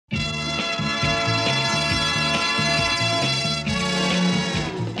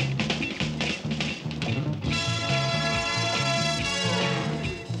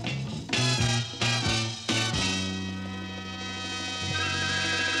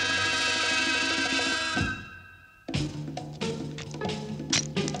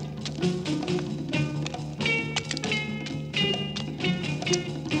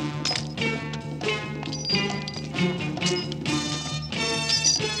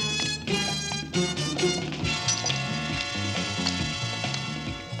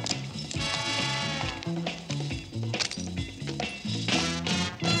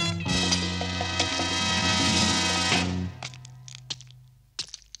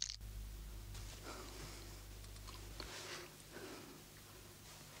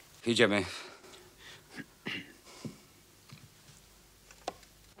Idziemy.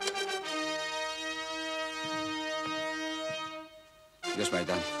 Wiesz,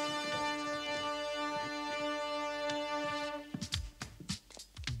 Majdan.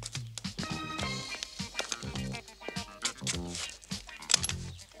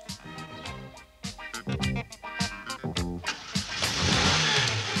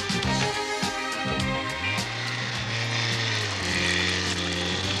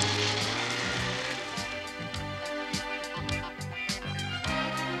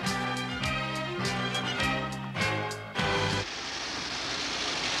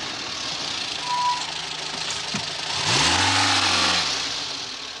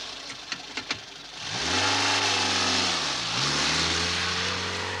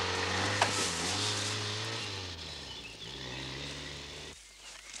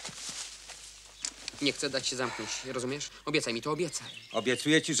 Nie chcę dać się zamknąć, rozumiesz? Obiecaj mi to, obiecaj.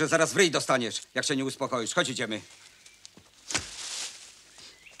 Obiecuję ci, że zaraz w ryj dostaniesz, jak się nie uspokoisz. Chodź, idziemy.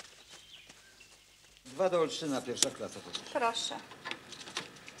 2 do Olsztyna, 1. klasa. Proszę.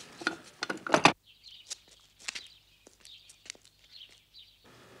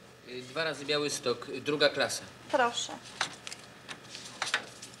 Dwa razy Białystok, 2. klasa. Proszę.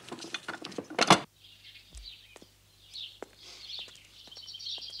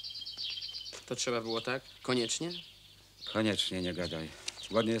 To trzeba było tak? Koniecznie? Koniecznie, nie gadaj.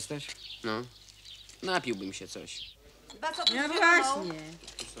 Głodny jesteś? No. Napiłbym się coś. No właśnie.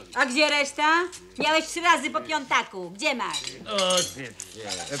 A gdzie reszta? Miałeś 3 razy po piątaku. Gdzie masz? O, ty.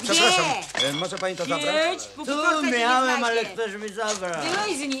 Przepraszam, może pani to zabrać? Jedź, póki Tu porta się nie miałem, ale znajdzie. ktoś mi zabrał.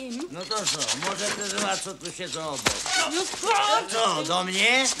 Byłeś z nim. No to co, może te dwa, co tu siedzą obok. Co, do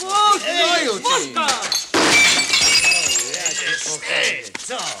mnie? No już!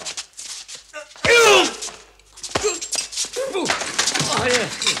 Co?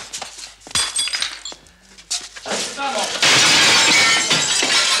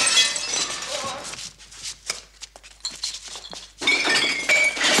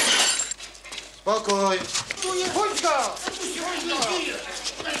 Spokój!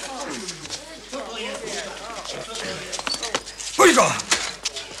 Puść go!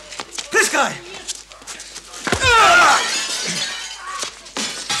 Pyskaj!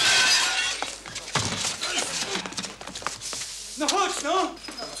 No chodź, no!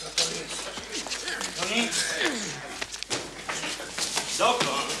 Doktor!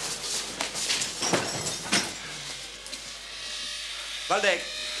 Waldek,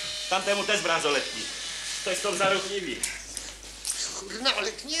 tamtemu też bransoletki. Ktoś stąd zaruchliwi. Kurna,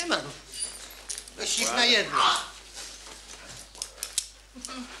 ale nie mam. Weź ich na jedno.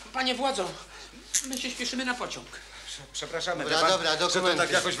 Panie władzo, my się śpieszymy na pociąg. Przepraszamy, Dobra, wie pan, dobra, że to dokumenty.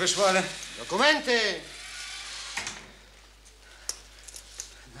 tak jakoś wyszło, ale... Dokumenty!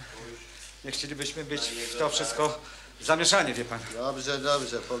 Nie chcielibyśmy być w to wszystko zamieszani, wie pan. Dobrze,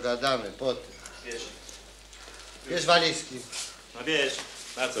 dobrze, pogadamy po tym. Bierz walizki. No wiesz,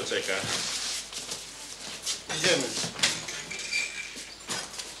 na co czeka? Idziemy.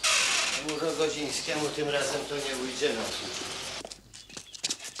 Temu Gozińskiemu tym razem to nie ujdzie na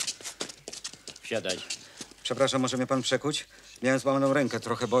Wsiadaj. Przepraszam, może mnie pan przekuć? Miałem złamaną rękę,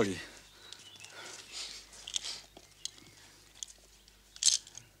 trochę boli.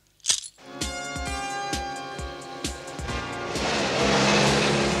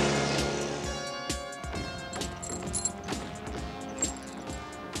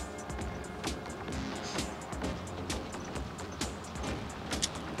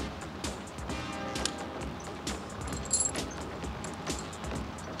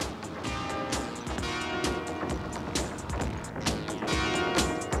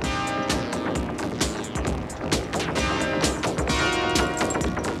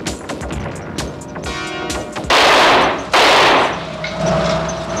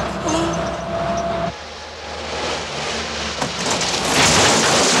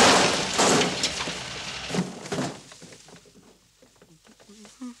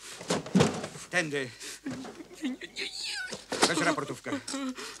 Tędy. Weź raportówkę.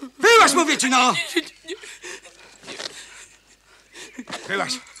 Byłaś, mówię ci, no!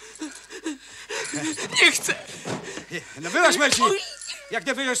 Byłaś. Nie chcę! No byłaś, Melci! Jak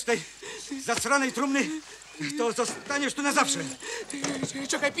nie wyjdziesz z tej zasranej trumny, to zostaniesz tu na zawsze.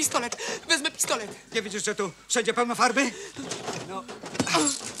 Czekaj, pistolet! Wezmę pistolet! Nie widzisz, że tu wszędzie pełno farby? No.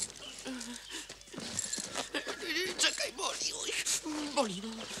 Czekaj, boli! Boli,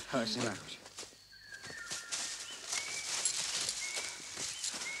 no. Chodź, nie martw się.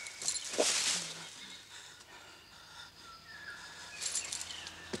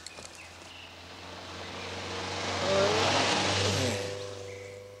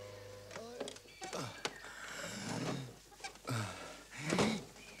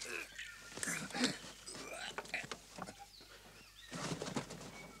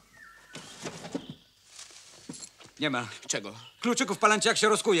 Nie ma. Czego? Kluczyków palancie, jak się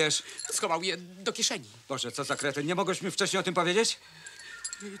rozkujesz. Schował je do kieszeni. Boże, co za kretyn. Nie mogłeś mi wcześniej o tym powiedzieć?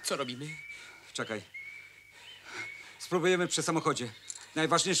 Co robimy? Czekaj. Spróbujemy przy samochodzie.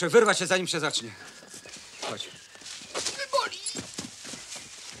 Najważniejsze, wyrwać się, zanim się zacznie. Chodź. Boli.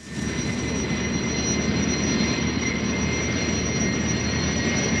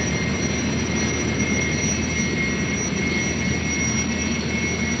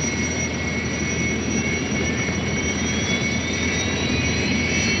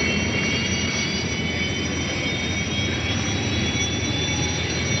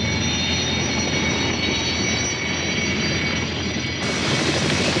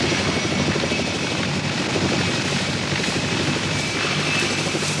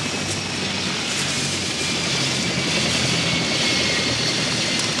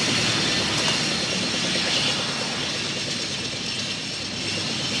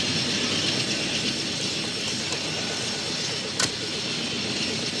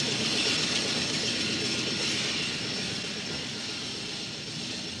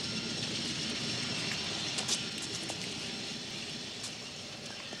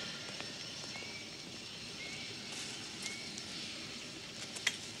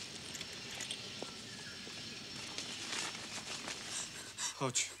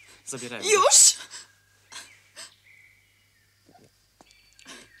 Chodź, zabierajmy. Już?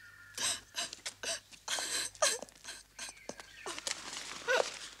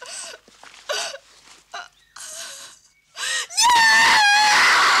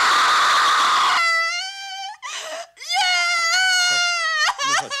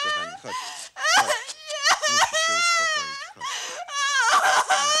 No chodź, kochani, chodź. Musisz się uspokoić, chodź.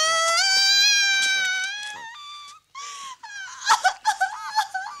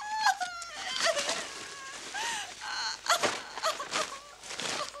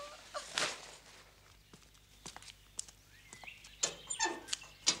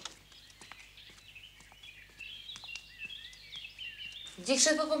 Gdzie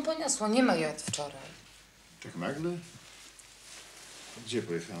szefową poniosło? Nie ma jej od wczoraj. Tak nagle? Gdzie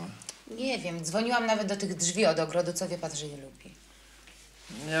pojechała? Nie wiem, dzwoniłam nawet do tych drzwi od ogrodu, co wie pan, że je lubi.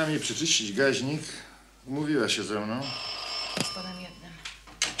 Miała mi przeczyścić gaźnik. Umówiła się ze mną. Z panem jednym.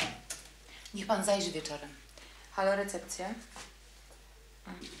 Niech pan zajrzy wieczorem. Halo, recepcja?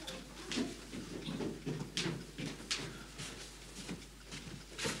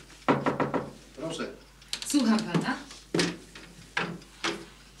 Proszę. Słucham pana.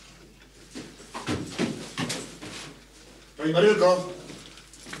 Pani Marylko!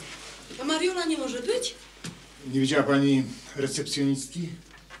 A Mariola nie może być? Nie widziała pani recepcjonistki?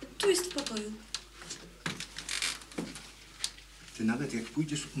 Tu jest w pokoju. Ty nawet jak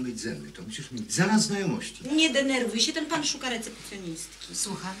pójdziesz umyć zęby, to musisz mieć zaraz znajomości. Nie denerwuj się, ten pan szuka recepcjonistki.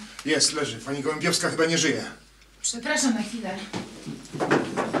 Słucham. Jest, leży. Pani Gołębiowska chyba nie żyje. Przepraszam na chwilę.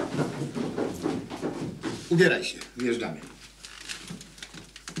 Ubieraj się, wyjeżdżamy.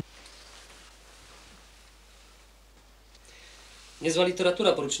 Niezła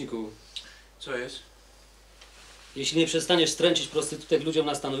literatura, poruczniku. Co jest? Jeśli nie przestaniesz stręczyć prostytutek ludziom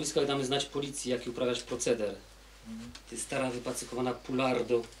na stanowiskach, damy znać policji, jaki uprawiać proceder. Ty stara, wypacykowana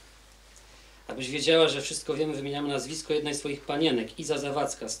pulardo. Abyś wiedziała, że wszystko wiemy, wymieniamy nazwisko jednej z swoich panienek. Iza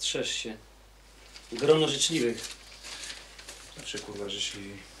Zawadzka, strzeż się. Grono życzliwych. Zawsze kurwa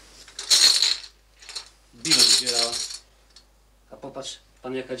życzliwi. Bilon zbierała. A popatrz,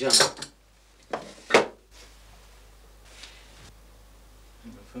 pan jaka dziana.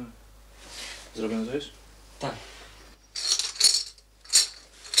 Zrobione to jest? Tak.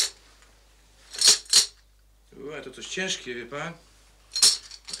 To coś ciężkie, wie pan?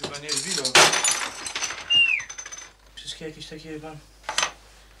 To chyba nie jest wino. Wszystkie jakieś takie, wie pan?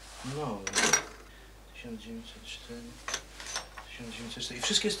 No. 1904, 1904.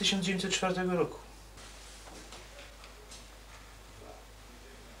 Wszystkie z 1904 roku.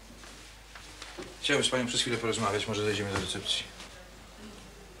 Chciałbym z panią przez chwilę porozmawiać, może dojdziemy do recepcji.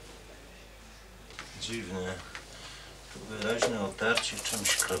 Dziwne. Tu wyraźne otarcie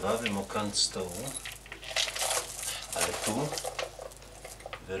czymś krwawym o kant stołu. Ale tu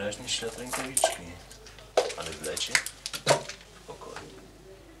wyraźny ślad rękawiczki. Ale w lecie? W pokoju.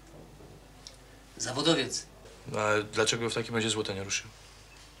 Zawodowiec. No, ale dlaczego w takim razie złote nie ruszył?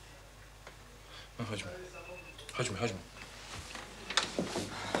 No chodźmy. Chodźmy.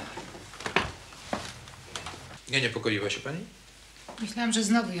 Nie niepokoiła się pani? Myślałam, że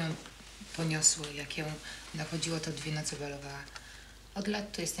znowu ją poniosło, jak ją nachodziło, to 2 noce balowała. Od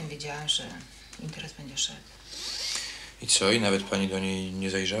lat to jestem wiedziała, że interes będzie szedł. I co? I nawet pani do niej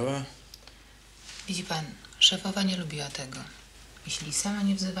nie zajrzała? Widzi pan, szefowa nie lubiła tego. Jeśli sama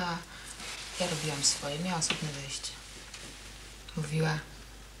nie wzywała, ja robiłam swoje, miała osobne wejście. Mówiła,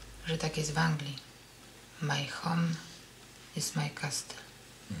 że tak jest w Anglii. My home is my castle.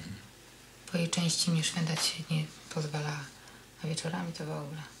 Po jej części mnie szwendać się nie pozwalała, a wieczorami to w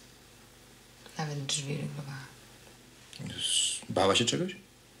ogóle. Nawet drzwi ryglowała. Bała się czegoś?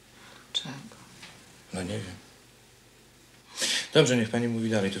 Czego? No nie wiem. Dobrze, niech pani mówi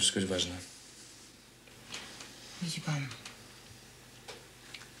dalej, to wszystko jest ważne. Widzi pan,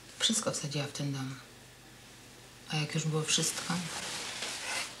 wszystko wsadziła w ten dom. A jak już było wszystko,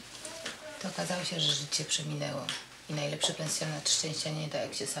 to okazało się, że życie przeminęło. I najlepszy pensjonat szczęścia nie da,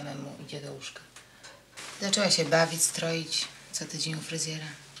 jak się samemu idzie do łóżka. Zaczęła się bawić, stroić co tydzień u fryzjera.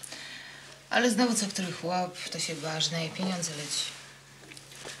 Ale znowu co który chłop, to się bała, że na jej pieniądze leci.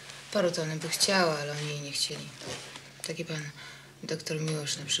 Paru tony by chciała, ale oni jej nie chcieli. Taki pan doktor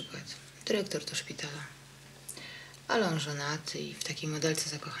Miłosz na przykład, dyrektor do szpitala. Ale on żonaty i w takiej modelce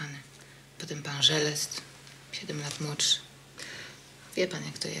zakochany. Potem pan Żelest, 7 lat młodszy. Wie pan,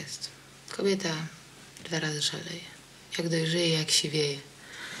 jak to jest. Kobieta 2 razy szaleje. Jak dojrzeje, jak siwieje.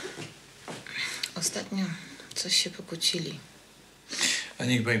 Ostatnio coś się pokłócili. A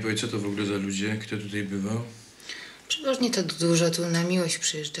niech pani powie, co to w ogóle za ludzie? Kto tutaj bywał? Przeważnie to dużo tu na miłość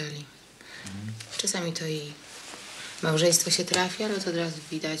przyjeżdżali. Czasami to i małżeństwo się trafi, ale to od razu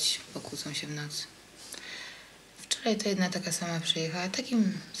widać, pokłócą się w nocy. Wczoraj to jedna taka sama przyjechała,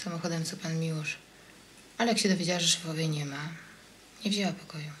 takim samochodem, co pan Miłosz. Ale jak się dowiedziała, że szefowej nie ma, nie wzięła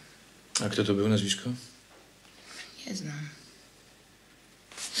pokoju. A kto to był, nazwisko? Nie znam.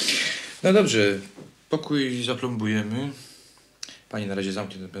 No dobrze, pokój zaplombujemy. Pani na razie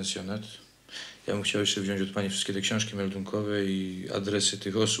zamknie ten pensjonat. Ja bym chciał jeszcze wziąć od pani wszystkie te książki meldunkowe i adresy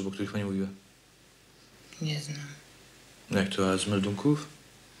tych osób, o których pani mówiła. Nie znam. No jak to, a z meldunków?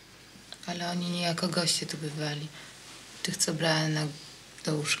 Ale oni nie jako goście tu bywali. Tych, co brała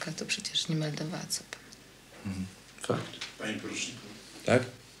do łóżka, to przecież nie meldowała, co pan. Fakt. Panie poruczniku. Tak?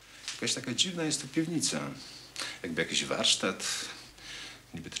 Jakaś taka dziwna jest to piwnica. Jakby jakiś warsztat.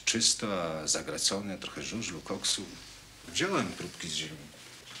 Niby to czysto, a zagracone, trochę żużlu, koksu. Wziąłem próbki z ziemi.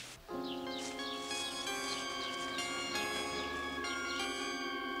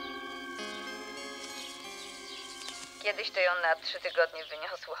 Kiedyś to ją na 3 tygodnie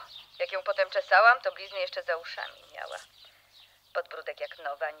wyniosło. Jak ją potem czesałam, to blizny jeszcze za uszami miała. Podbródek jak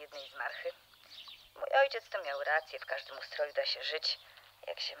nowa, ani jednej zmarchy. Mój ojciec to miał rację, w każdym ustroju da się żyć,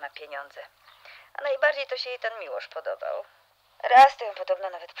 jak się ma pieniądze. A najbardziej to się jej ten Miłosz podobał. Raz to ją podobno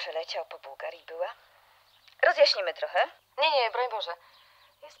nawet przeleciał, po Bułgarii była. Rozjaśnimy trochę. Nie, broń Boże.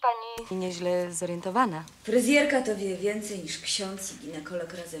 Jest pani nieźle zorientowana. Fryzjerka to wie więcej niż ksiądz i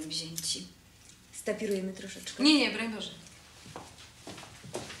ginekolog razem wzięci. Stapirujemy troszeczkę. Nie, broń Boże.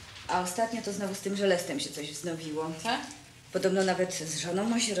 A ostatnio to znowu z tym Żelestem się coś wznowiło. Tak? Podobno nawet z żoną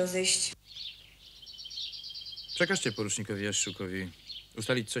ma się rozejść. Przekażcie porucznikowi Jaszczukowi.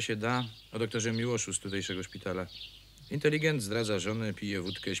 Ustalić, co się da o doktorze Miłoszu z tutejszego szpitala. Inteligent, zdradza żonę, pije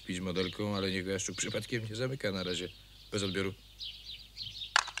wódkę, śpi z modelką, ale niech Jaszczuk przypadkiem nie zamyka na razie. Bez odbioru.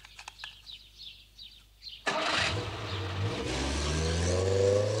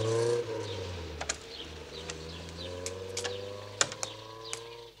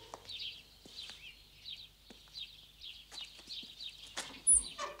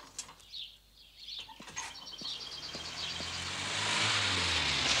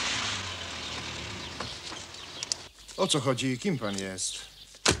 O co chodzi? Kim pan jest?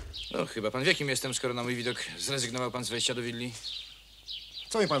 No, chyba pan wie, kim jestem, skoro na mój widok zrezygnował pan z wejścia do willi.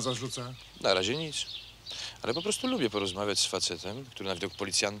 Co mi pan zarzuca? Na razie nic. Ale po prostu lubię porozmawiać z facetem, który na widok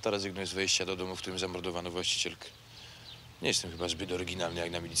policjanta rezygnuje z wejścia do domu, w którym zamordowano właścicielkę. Nie jestem chyba zbyt oryginalny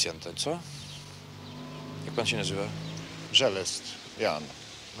jak na milicjanta, co? Jak pan się nazywa? Żelest. Jan.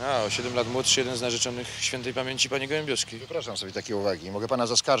 A, o 7 lat młodszy, jeden z narzeczonych świętej pamięci pani Gołębiowskiej. Wypraszam sobie takie uwagi. Mogę pana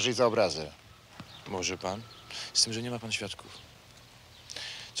zaskarżyć za obrazę. Może pan? Z tym, że nie ma pan świadków.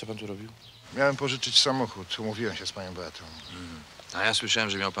 Co pan tu robił? Miałem pożyczyć samochód. Umówiłem się z panią Beatą. A ja słyszałem,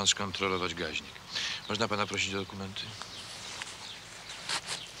 że miał pan skontrolować gaźnik. Można pana prosić o dokumenty?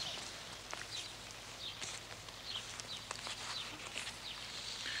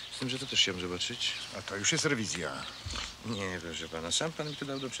 Z tym, że to też chciałem zobaczyć. A to już jest rewizja. Nie, proszę pana. Sam pan mi to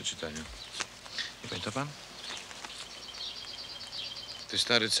dał do przeczytania. Nie pamięta pan? Ty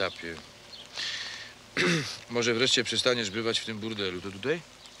stary capie. Może wreszcie przestaniesz bywać w tym burdelu. To tutaj?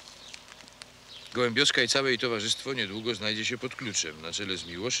 Gołębiowska i całe jej towarzystwo niedługo znajdzie się pod kluczem, na czele z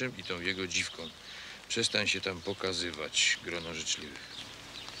Miłoszem i tą jego dziwką. Przestań się tam pokazywać, grono życzliwych.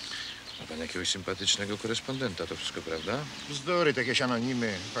 Ma pan jakiegoś sympatycznego korespondenta, to wszystko prawda? Bzdury, to jakieś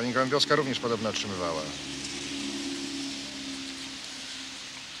anonimy. Pani Gołębiowska również podobno otrzymywała.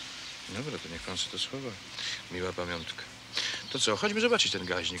 Dobra, to niech pan sobie to schowa. Miła pamiątka. To co, chodźmy zobaczyć ten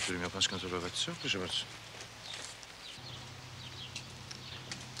gaźnik, który miał pan skontrolować, co? Proszę bardzo.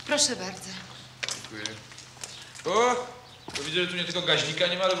 Proszę bardzo. Dziękuję. O! To widzę, że tu nie tylko gaźnika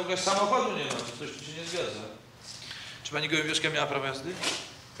nie ma, ale w ogóle samochodu nie ma. To coś tu się nie zgadza. Czy pani Gołębiowska miała prawo jazdy?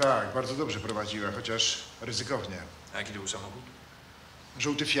 Tak, bardzo dobrze prowadziła, chociaż ryzykownie. A jaki to był samochód?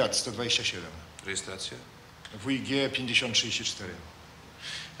 Żółty Fiat 127. Rejestracja? WIG 5034.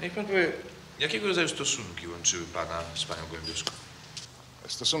 A niech pan powie, jakiego rodzaju stosunki łączyły pana z panią Gołębiowską?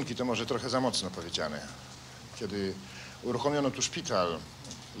 Stosunki to może trochę za mocno powiedziane. Kiedy uruchomiono tu szpital,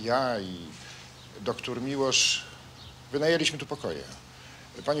 ja i doktor Miłosz wynajęliśmy tu pokoje.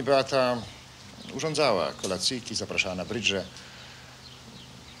 Pani Beata urządzała kolacyjki, zapraszała na brydże.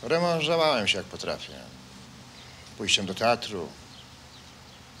 Rewanżowałem się jak potrafię. Pójściem do teatru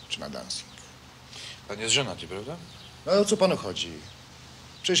czy na dancing. Pan jest żonaty, prawda? No o co panu chodzi?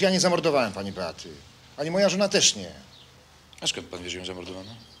 Przecież ja nie zamordowałem pani Beaty. Ani moja żona też nie. A skąd pan wie, że ją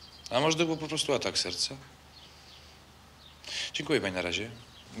zamordowano? A może to był po prostu atak serca? Dziękuję pani na razie.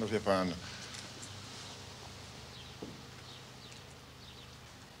 No wie pan...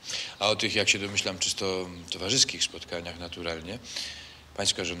 A o tych, jak się domyślam, czysto towarzyskich spotkaniach naturalnie,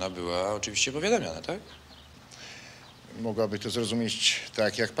 pańska żona była oczywiście powiadamiana, tak? Mogłaby to zrozumieć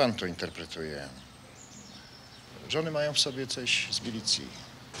tak, jak pan to interpretuje. Żony mają w sobie coś z milicji.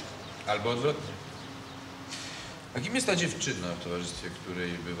 Albo odwrotnie. A kim jest ta dziewczyna, w towarzystwie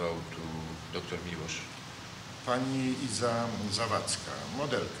której bywał tu doktor Miłosz? Pani Iza Zawadzka,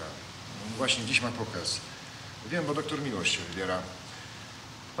 modelka. Właśnie dziś ma pokaz. Wiem, bo doktor Miłosz się wybiera.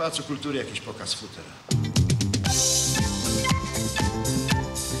 W Pałacu Kultury jakiś pokaz futer.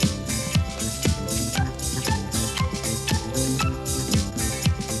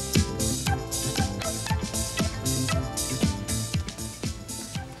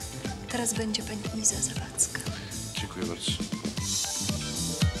 Teraz będzie pani Iza Zawadzka. Dziękuję bardzo.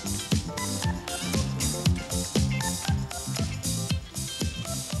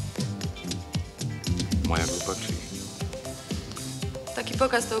 Moja grupa, czyli... Taki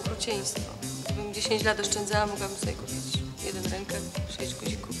pokaz to okrucieństwo. Gdybym 10 lat oszczędzała, mogłabym sobie kupić jeden rękaw, 6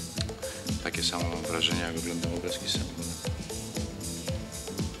 guzików. Takie samo mam wrażenie, jak oglądam obrazki z samochodu.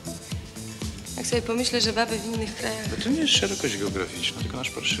 Jak sobie pomyślę, że baby w innych krajach... No to nie jest szerokość geograficzna, tylko nasz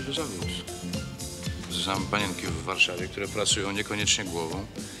parszywy zawód. Znam panienki w Warszawie, które pracują niekoniecznie głową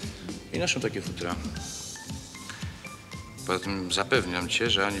i noszą takie futra. Poza tym zapewniam cię,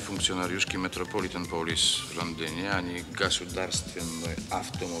 że ani funkcjonariuszki Metropolitan Police w Londynie, ani Gasudarstwem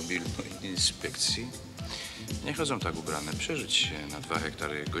Automobilnej Inspekcji nie chodzą tak ubrane. Przeżyć się na 2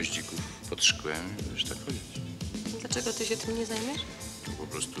 hektary goździków pod szkłem, już tak chodzić. Dlaczego ty się tym nie zajmiesz? Po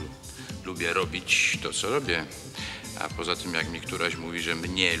prostu lubię robić to, co robię. A poza tym, jak mi któraś mówi, że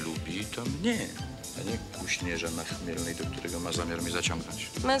mnie lubi, to mnie, a nie kuśnierza na Chmielnej, do którego ma zamiar mnie zaciągnąć.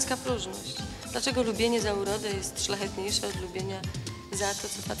 Męska próżność. Dlaczego lubienie za urodę jest szlachetniejsze od lubienia za to,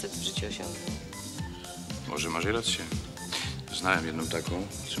 co facet w życiu osiągnął? Może masz rację. Znałem jedną taką,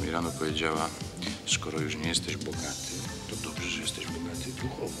 co mi rano powiedziała, skoro już nie jesteś bogaty, to dobrze, że jesteś bogaty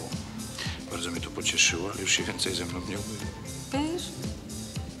duchowo. Bardzo mnie to pocieszyło, ale już się więcej ze mną nie ubyło. Wiesz?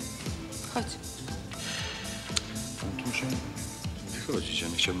 Chodź. Pan tu muszę wychodzić, ja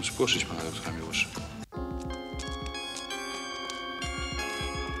nie chciałbym spłoszyć pana doktora Miłosza.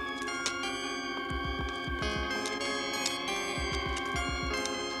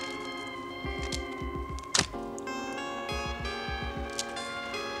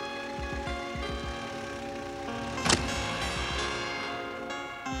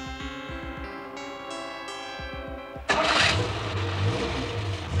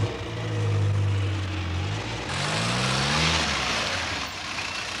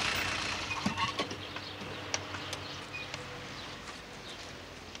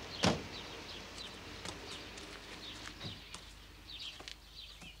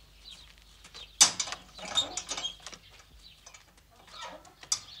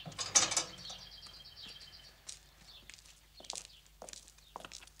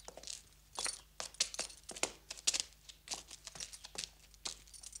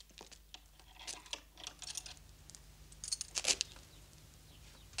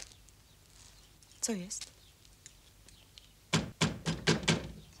 Co jest?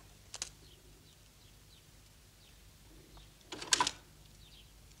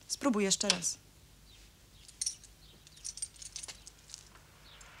 Spróbuj jeszcze raz.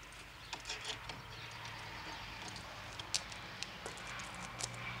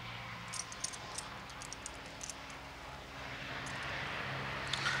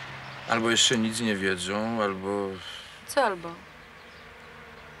 Albo jeszcze nic nie wiedzą, albo... Co albo?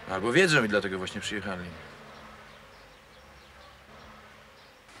 Albo wiedzą i dlatego właśnie przyjechali.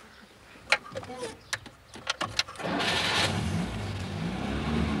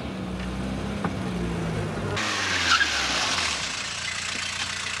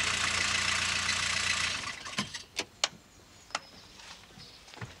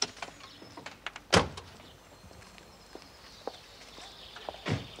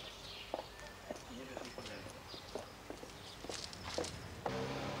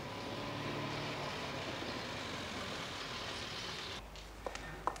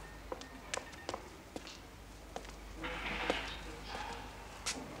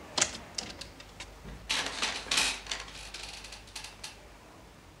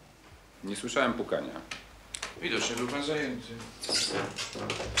 Nie słyszałem pukania. Widocznie był pan zajęty.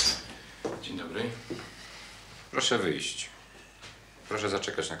 Dzień dobry. Proszę wyjść. Proszę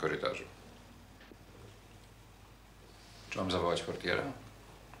zaczekać na korytarzu. Czy mam zawołać portiera?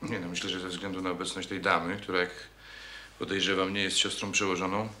 Nie no, myślę, że ze względu na obecność tej damy, która jak podejrzewam nie jest siostrą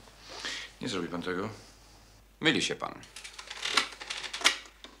przełożoną, nie zrobi pan tego. Myli się pan.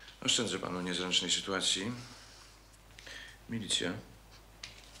 Oszczędzę panu niezręcznej sytuacji. Milicja.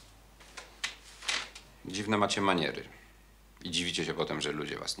 Dziwne macie maniery. I dziwicie się potem, że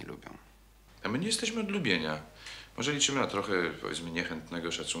ludzie was nie lubią. A my nie jesteśmy od lubienia. Może liczymy na trochę, powiedzmy,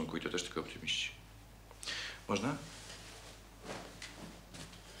 niechętnego szacunku i to też tylko optymiści. Można?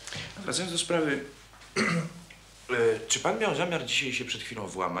 A wracając do sprawy, czy pan miał zamiar dzisiaj się przed chwilą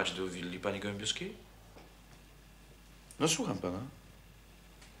włamać do willi pani Gołębiowskiej? No słucham pana.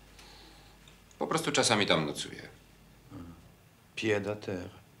 Po prostu czasami tam nocuję. Pied à terre.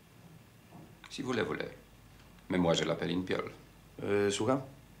 Si voulez, voulez. Mémoire de la Péline Piole. Słucham?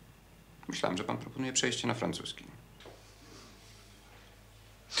 Myślałem, że pan proponuje przejście na francuski.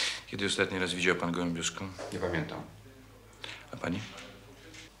 Kiedy ostatni raz widział pan Gołębiowską? Nie pamiętam. A pani?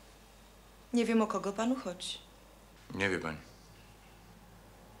 Nie wiem, o kogo panu chodzi. Nie wie pani.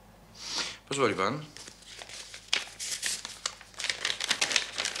 Pozwoli pan?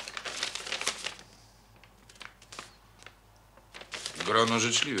 Grono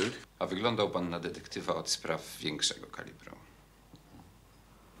życzliwych. A wyglądał pan na detektywa od spraw większego kalibru.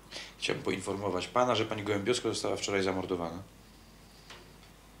 Chciałbym poinformować pana, że pani Gołębiowska została wczoraj zamordowana.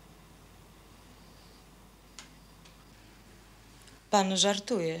 Pan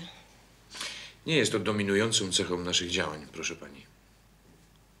żartuje. Nie jest to dominującą cechą naszych działań, proszę pani.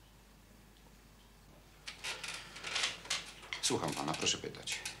 Słucham pana, proszę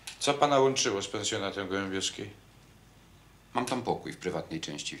pytać. Co pana łączyło z pensjonatem Gołębiowskiej? Mam tam pokój w prywatnej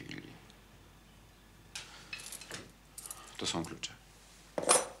części willi. To są klucze.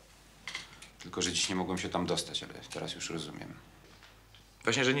 Tylko że dziś nie mogłem się tam dostać, ale teraz już rozumiem.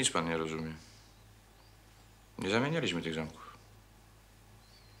 Właśnie, że nic pan nie rozumie. Nie zamienialiśmy tych zamków.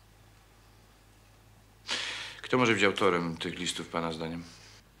 Kto może być autorem tych listów, pana zdaniem?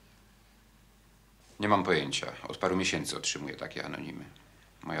 Nie mam pojęcia. Od paru miesięcy otrzymuję takie anonimy.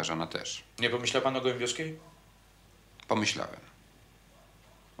 Moja żona też. Nie pomyślał pan o Gołębiowskiej? Pomyślałem.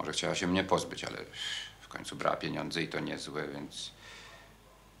 Może chciała się mnie pozbyć, ale w końcu brała pieniądze i to niezłe, więc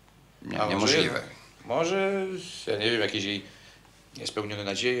niemożliwe. Może, ja nie wiem, jakieś jej niespełnione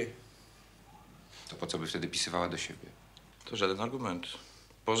nadzieje. To po co by wtedy pisywała do siebie? To żaden argument.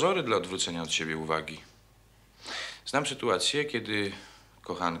 Pozory dla odwrócenia od siebie uwagi. Znam sytuację, kiedy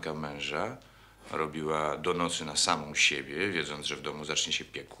kochanka męża robiła do nocy na samą siebie, wiedząc, że w domu zacznie się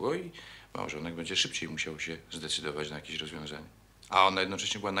piekło i małżonek będzie szybciej musiał się zdecydować na jakieś rozwiązanie. A ona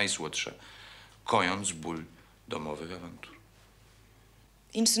jednocześnie była najsłodsza, kojąc ból domowych awantur.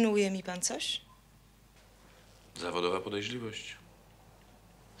 Insynuuje mi pan coś? Zawodowa podejrzliwość.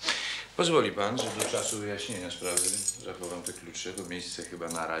 Pozwoli pan, że do czasu wyjaśnienia sprawy zachowam te klucze, bo miejsce chyba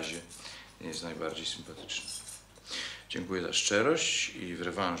na razie nie jest najbardziej sympatyczne. Dziękuję za szczerość i w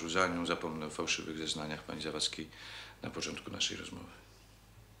rewanżu za nią zapomnę o fałszywych zeznaniach pani Zawadzkiej na początku naszej rozmowy.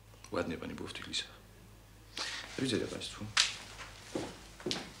 Ładnie pani było w tych listach. Do widzenia państwu.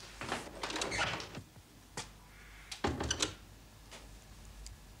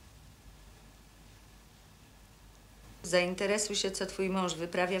 Zainteresuj się, co twój mąż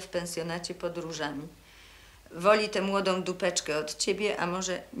wyprawia w pensjonacie podróżami. Woli tę młodą dupeczkę od ciebie, a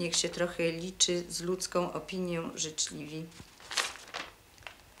może niech się trochę liczy z ludzką opinią życzliwi.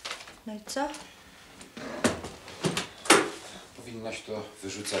 No i co? Powinnaś to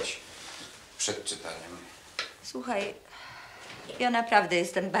wyrzucać przed czytaniem. Słuchaj, ja naprawdę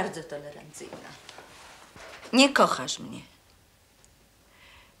jestem bardzo tolerancyjna. Nie kochasz mnie.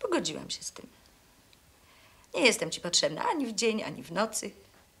 Pogodziłam się z tym. Nie jestem ci potrzebna ani w dzień, ani w nocy.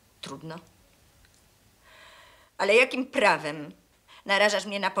 Trudno. Ale jakim prawem narażasz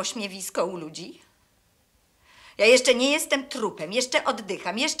mnie na pośmiewisko u ludzi? Ja jeszcze nie jestem trupem, jeszcze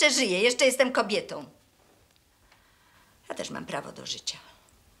oddycham, jeszcze żyję, jeszcze jestem kobietą. Ja też mam prawo do życia.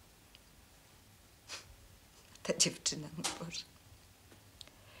 Ta dziewczyna, mój Boże.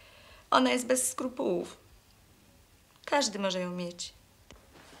 Ona jest bez skrupułów. Każdy może ją mieć.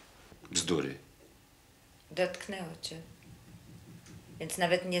 Bzdury. Dotknęło cię. Więc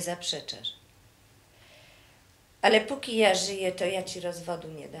nawet nie zaprzeczasz. Ale póki ja żyję, to ja ci rozwodu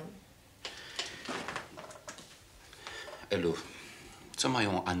nie dam. Elu, co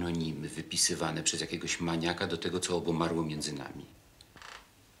mają anonimy wypisywane przez jakiegoś maniaka do tego, co obomarło między nami?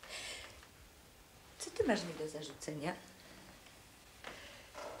 Co ty masz mi do zarzucenia?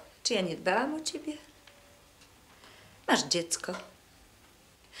 Czy ja nie dbałam o ciebie? Masz dziecko.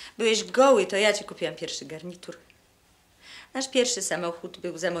 Byłeś goły, to ja ci kupiłam pierwszy garnitur. Nasz pierwszy samochód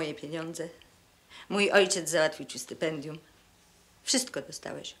był za moje pieniądze. Mój ojciec załatwił ci stypendium. Wszystko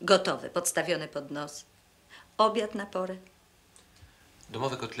dostałeś. Gotowe, podstawione pod nos. Obiad na porę.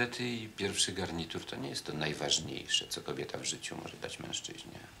 Domowe kotlety i pierwszy garnitur to nie jest to najważniejsze, co kobieta w życiu może dać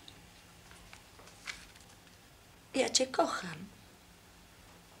mężczyźnie. Ja cię kocham.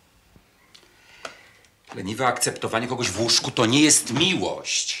 Leniwe akceptowanie kogoś w łóżku to nie jest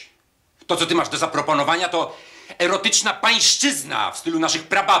miłość. To, co ty masz do zaproponowania, to erotyczna pańszczyzna w stylu naszych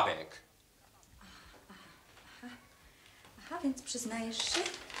prababek. Aha, więc przyznajesz się?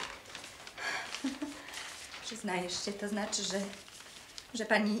 Przyznajesz się, to znaczy, że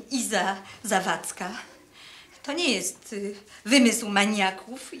pani Iza Zawadzka to nie jest wymysł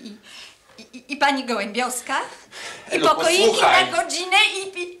maniaków i pani Gołębiowska i Elu, pokoiki posłuchaj. na godzinę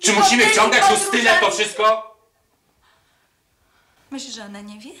i Czy musimy hotele wciągać podróżami. już tyle to wszystko? Myślisz, że ona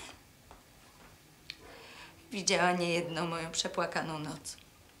nie wie? Widziała niejedną moją przepłakaną noc.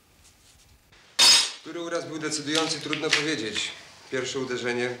 Który uraz był decydujący, trudno powiedzieć. Pierwsze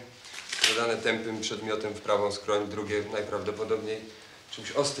uderzenie zadane tępym przedmiotem w prawą skroń, drugie najprawdopodobniej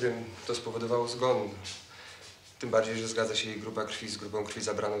czymś ostrym, to spowodowało zgon. Tym bardziej, że zgadza się jej grupa krwi z grupą krwi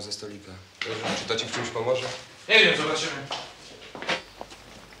zabraną ze stolika. Czy to ci w czymś pomoże? Nie wiem, zobaczymy.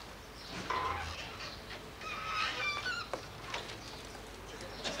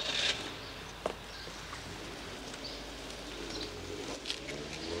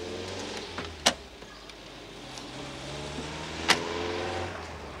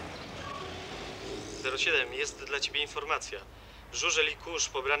 Jest dla ciebie informacja. Żużel i kurz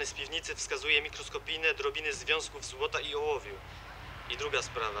pobrany z piwnicy wskazuje mikroskopijne drobiny związków złota i ołowiu. I druga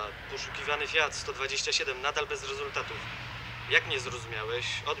sprawa. Poszukiwany Fiat 127 nadal bez rezultatów. Jak mnie zrozumiałeś?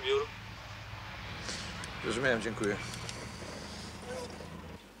 Odbiór. Zrozumiałem, dziękuję.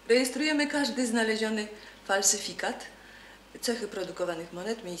 Rejestrujemy każdy znaleziony falsyfikat, cechy produkowanych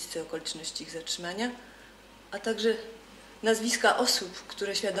monet, miejsce, okoliczności ich zatrzymania, a także nazwiska osób,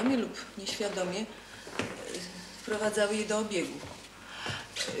 które świadomie lub nieświadomie wprowadzały je do obiegu.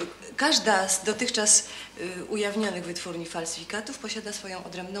 Każda z dotychczas ujawnionych wytwórni falsyfikatów posiada swoją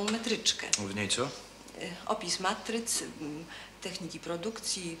odrębną metryczkę. W niej co? Opis matryc, techniki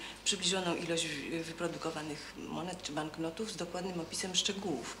produkcji, przybliżoną ilość wyprodukowanych monet czy banknotów z dokładnym opisem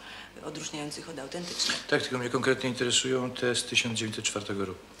szczegółów odróżniających od autentycznych. Tak, tylko mnie konkretnie interesują te z 1904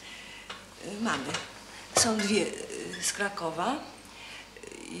 roku. Mamy. Są dwie z Krakowa,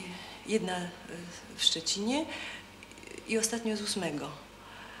 jedna w Szczecinie i ostatnio z 8.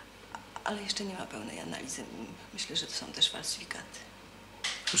 Ale jeszcze nie ma pełnej analizy. Myślę, że to są też falsyfikaty.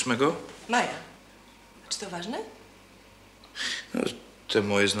 8? Maja. Czy to ważne? No, te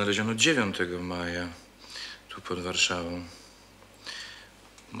moje znaleziono 9 maja, tu pod Warszawą.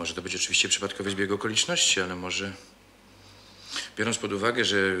 Może to być oczywiście przypadkowy zbieg okoliczności, ale może... Biorąc pod uwagę,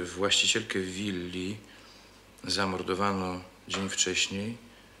 że właścicielkę willi zamordowano dzień wcześniej,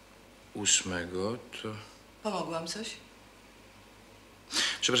 8, to... Pomogłam coś?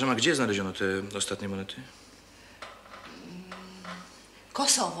 Przepraszam, a gdzie znaleziono te ostatnie monety?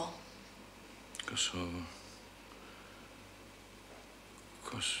 Kosowo. Kosowo.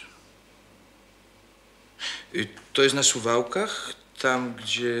 To jest na Suwałkach? Tam,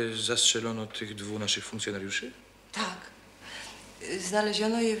 gdzie zastrzelono tych 2 naszych funkcjonariuszy? Tak.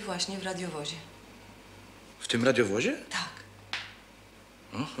 Znaleziono je właśnie w radiowozie. W tym radiowozie? Tak.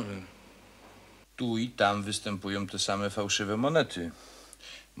 O cholera. Tu i tam występują te same fałszywe monety.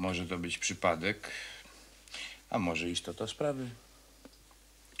 Może to być przypadek, a może istota sprawy.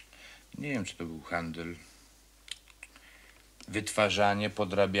 Nie wiem, czy to był handel, wytwarzanie,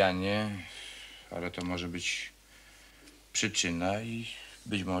 podrabianie, ale to może być przyczyna i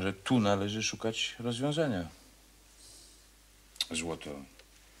być może tu należy szukać rozwiązania. Złoto,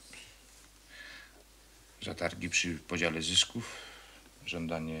 zatargi przy podziale zysków,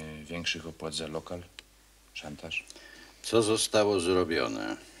 żądanie większych opłat za lokal, szantaż. Co zostało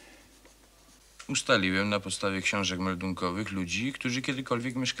zrobione? Ustaliłem na podstawie książek meldunkowych ludzi, którzy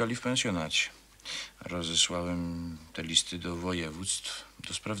kiedykolwiek mieszkali w pensjonacie. Rozesłałem te listy do województw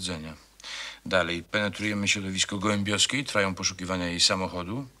do sprawdzenia. Dalej penetrujemy środowisko gołębiowskie, trwają poszukiwania jej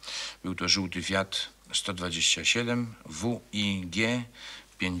samochodu. Był to żółty Fiat 127 WIG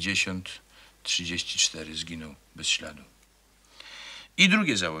 5034. Zginął bez śladu. I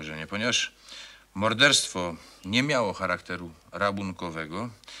drugie założenie, ponieważ morderstwo nie miało charakteru rabunkowego,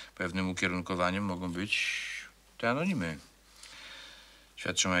 pewnym ukierunkowaniem mogą być te anonimy.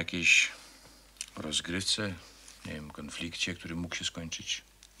 Świadczą o jakiejś rozgrywce, nie wiem, konflikcie, który mógł się skończyć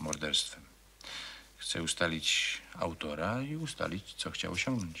morderstwem. Chcę ustalić autora i ustalić, co chciał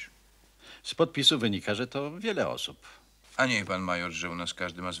osiągnąć. Z podpisu wynika, że to wiele osób. A nie, pan major, że u nas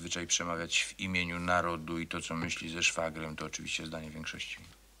każdy ma zwyczaj przemawiać w imieniu narodu i to, co myśli ze szwagrem, to oczywiście zdanie większości.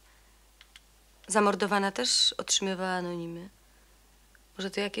 Zamordowana też otrzymywała anonimy?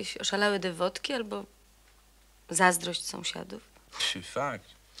 Może to jakieś oszalałe dewotki albo zazdrość sąsiadów? Fakt.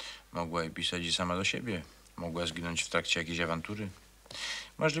 Mogła pisać i sama do siebie. Mogła zginąć w trakcie jakiejś awantury.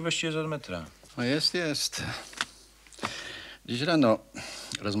 Możliwości jest od metra. No jest. Dziś rano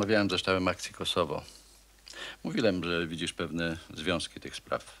rozmawiałem ze sztabem akcji Kosowo. Mówiłem, że widzisz pewne związki tych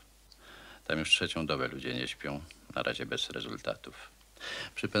spraw. Tam już trzecią dobę ludzie nie śpią, na razie bez rezultatów.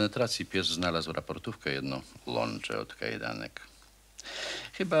 Przy penetracji pies znalazł raportówkę, jedno łącze od kajdanek.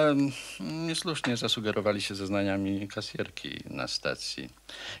 Chyba niesłusznie zasugerowali się zeznaniami kasjerki na stacji.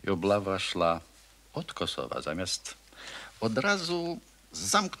 I oblawa szła od Kosowa, zamiast od razu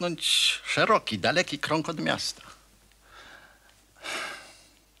zamknąć szeroki, daleki krąg od miasta.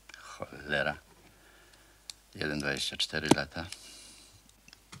 Cholera. Jeden 24 lata,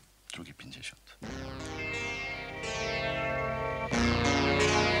 drugi 50.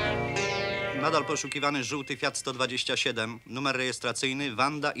 Nadal poszukiwany żółty Fiat 127, numer rejestracyjny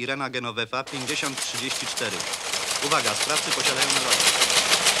Wanda Irena Genovefa 5034. Uwaga, sprawcy posiadają broń.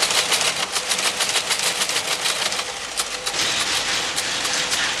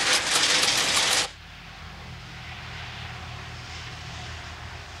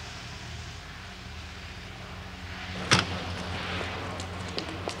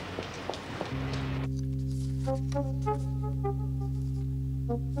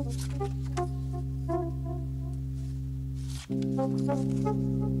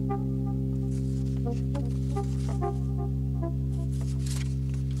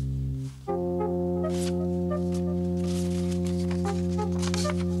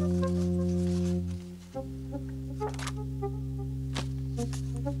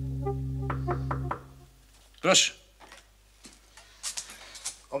 Proszę.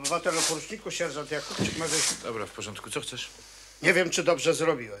 Obywatelu poruczniku, sierżant Jakubczyk, możesz... Dobra, w porządku. Co chcesz? Nie wiem, czy dobrze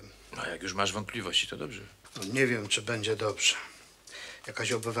zrobiłem. No, jak już masz wątpliwości, to dobrze. No, nie wiem, czy będzie dobrze.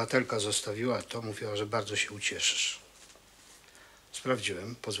 Jakaś obywatelka zostawiła to, mówiła, że bardzo się ucieszysz.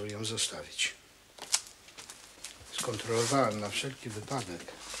 Sprawdziłem, pozwoliłem zostawić. Skontrolowałem na wszelki wypadek,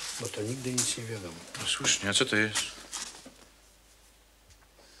 bo to nigdy nic nie wiadomo. No słusznie, a co to jest?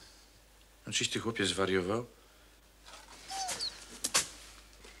 No czyś ty chłopiec zwariował?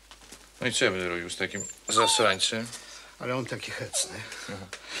 No i co ja będę robił z takim zasrańcem? Ale on taki hecny. Aha.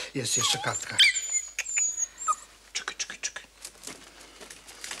 Jest jeszcze kartka. Czekaj.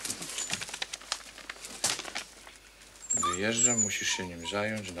 Wyjeżdżam, musisz się nim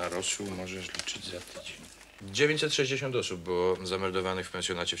zająć. Na rosół możesz liczyć za tydzień. 960 osób było zameldowanych w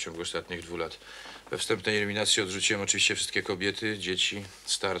pensjonacie w ciągu ostatnich 2 lat. We wstępnej eliminacji odrzuciłem oczywiście wszystkie kobiety, dzieci,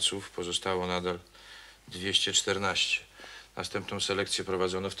 starców. Pozostało nadal 214. Następną selekcję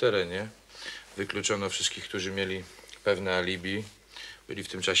prowadzono w terenie. Wykluczono wszystkich, którzy mieli pewne alibi. Byli w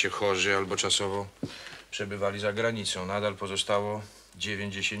tym czasie chorzy albo czasowo przebywali za granicą. Nadal pozostało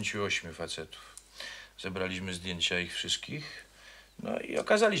 98 facetów. Zebraliśmy zdjęcia ich wszystkich. No i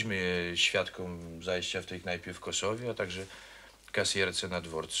okazaliśmy je świadkom zajścia w tej knajpie w Kosowie, a także kasjerce na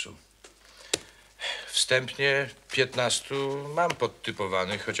dworcu. Wstępnie 15 mam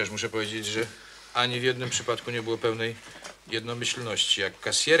podtypowanych, chociaż muszę powiedzieć, że ani w jednym przypadku nie było pełnej jednomyślności. Jak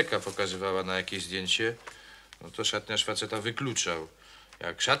kasjerka pokazywała na jakieś zdjęcie, no to szatniarz faceta wykluczał.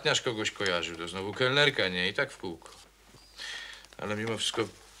 Jak szatniarz kogoś kojarzył, to znowu kelnerka, nie? I tak w kółko. Ale mimo wszystko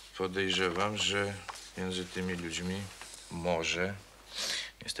podejrzewam, że między tymi ludźmi może,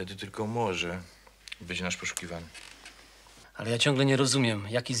 niestety tylko może, być nasz poszukiwany. Ale ja ciągle nie rozumiem,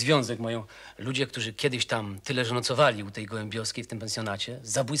 jaki związek mają ludzie, którzy kiedyś tam tyle, że nocowali u tej Gołębiowskiej w tym pensjonacie,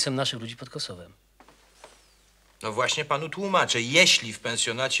 z zabójstwem naszych ludzi pod Kosowem. No właśnie panu tłumaczę. Jeśli w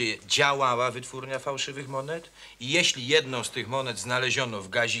pensjonacie działała wytwórnia fałszywych monet i jeśli jedną z tych monet znaleziono w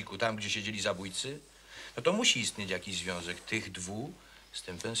gaziku, tam gdzie siedzieli zabójcy, no to musi istnieć jakiś związek tych dwóch z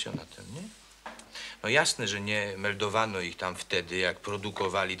tym pensjonatem, nie? No jasne, że nie meldowano ich tam wtedy, jak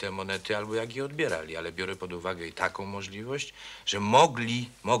produkowali te monety albo jak je odbierali, ale biorę pod uwagę i taką możliwość, że mogli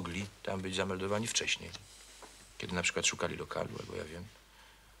tam być zameldowani wcześniej. Kiedy na przykład szukali lokalu, albo ja wiem.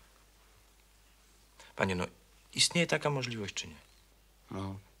 Panie, no istnieje taka możliwość, czy nie?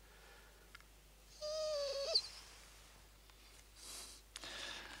 No.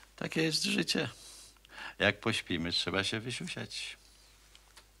 Takie jest życie. Jak pośpimy, trzeba się wysiusiać.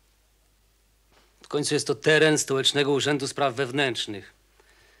 W końcu jest to teren Stołecznego Urzędu Spraw Wewnętrznych.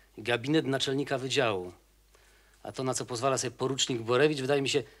 Gabinet naczelnika wydziału. A to, na co pozwala sobie porucznik Borewicz, wydaje mi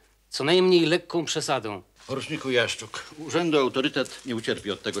się co najmniej lekką przesadą. Poruczniku Jaszczuk, urzędu autorytet nie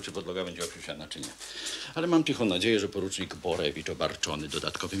ucierpi od tego, czy podloga będzie okrzysiana, czy nie. Ale mam cichą nadzieję, że porucznik Borewicz, obarczony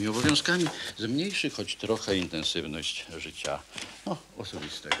dodatkowymi obowiązkami, zmniejszy choć trochę intensywność życia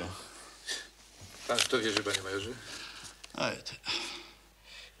osobistego. Pan w to wierzy, panie majorze?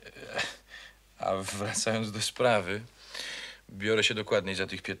 A wracając do sprawy, biorę się dokładniej za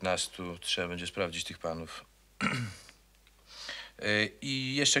tych 15. Trzeba będzie sprawdzić tych panów.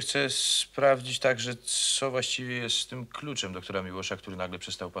 I jeszcze chcę sprawdzić także, co właściwie jest z tym kluczem doktora Miłosza, który nagle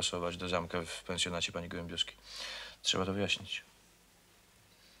przestał pasować do zamka w pensjonacie pani Gołębiowskiej. Trzeba to wyjaśnić.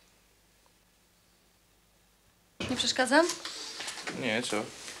 Nie przeszkadzam? Nie, co?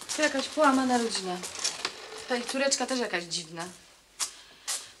 To jakaś połamana rodzina. Ta ich córeczka też jakaś dziwna.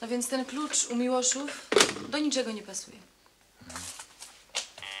 No więc ten klucz u Miłoszów do niczego nie pasuje.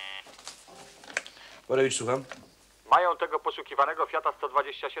 Borewicz, słucham. Mają tego poszukiwanego Fiata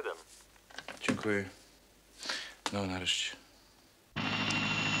 127. Dziękuję. No, nareszcie.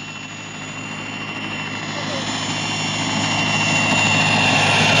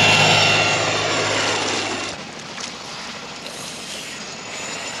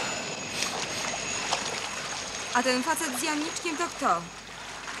 A ten facet z jamniczkiem to kto?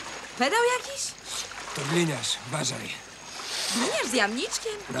 Pedał jakiś? To gliniarz, uważaj. Gliniarz z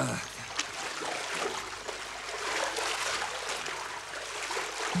jamniczkiem? No.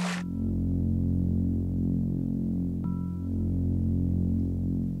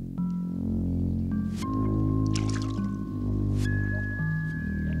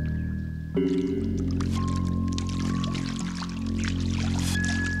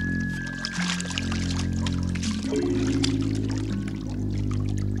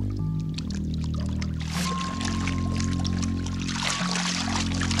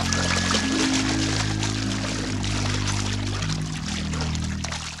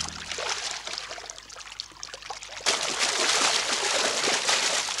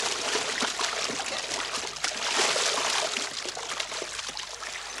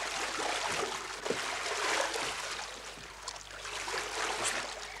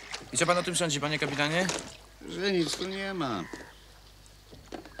 I co pan o tym sądzi, panie kapitanie? Że nic tu nie ma.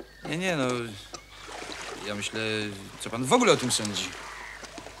 Nie, no... Ja myślę, co pan w ogóle o tym sądzi?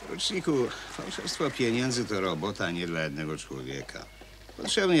 Poruczniku, fałszerstwo pieniędzy to robota nie dla jednego człowieka.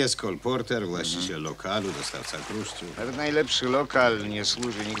 Potrzebny jest kolporter, właściciel lokalu, dostawca kruszców. Ale najlepszy lokal nie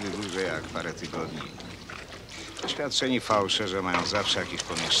służy nigdy dłużej jak parę tygodni. Doświadczeni fałszerze mają zawsze jakieś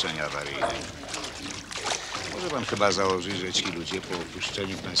pomieszczenia awaryjne. Może pan chyba założyć, że ci ludzie po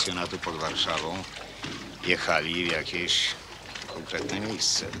opuszczeniu pensjonatu pod Warszawą jechali w jakieś konkretne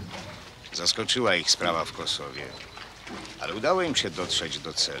miejsce. Zaskoczyła ich sprawa w Kosowie, ale udało im się dotrzeć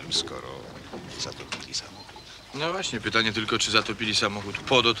do celu, skoro zatopili samochód. No właśnie, pytanie tylko, czy zatopili samochód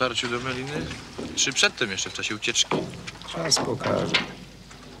po dotarciu do Meliny, czy przedtem jeszcze, w czasie ucieczki? Czas pokaże.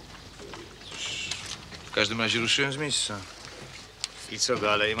 W każdym razie ruszyłem z miejsca. I co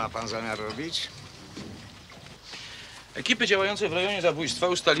dalej ma pan zamiar robić? Ekipy działające w rejonie zabójstwa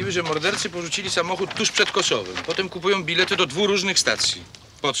ustaliły, że mordercy porzucili samochód tuż przed Kosowem. Potem kupują bilety do 2 różnych stacji.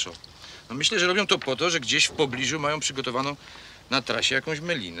 Po co? No myślę, że robią to po to, że gdzieś w pobliżu mają przygotowaną na trasie jakąś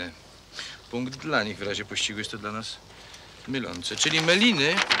melinę. Punkt dla nich w razie pościgu jest to dla nas mylące. Czyli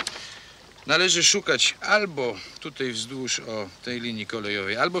meliny należy szukać albo tutaj wzdłuż tej linii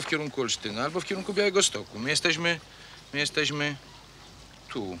kolejowej, albo w kierunku Olsztyna, albo w kierunku Białegostoku. My jesteśmy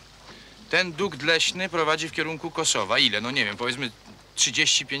tu. Ten dukt leśny prowadzi w kierunku Kosowa. Ile? No nie wiem, powiedzmy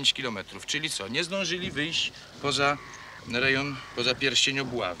 35 kilometrów. Czyli co? Nie zdążyli wyjść poza rejon, poza pierścień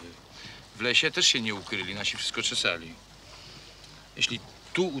Obławy. W lesie też się nie ukryli, nasi wszystko czesali. Jeśli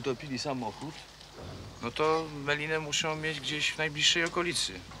tu utopili samochód, no to melinę muszą mieć gdzieś w najbliższej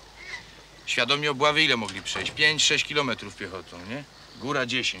okolicy. Świadomi Obławy ile mogli przejść? 5-6 kilometrów piechotą, nie? Góra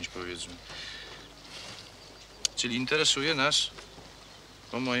 10 powiedzmy. Czyli interesuje nas,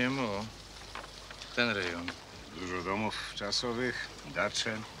 po mojemu, ten rejon. Dużo domów czasowych,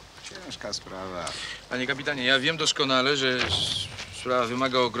 dacze. Ciężka sprawa. Panie kapitanie, ja wiem doskonale, że sprawa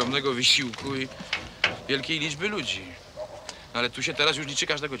wymaga ogromnego wysiłku i wielkiej liczby ludzi. No, ale tu się teraz już liczy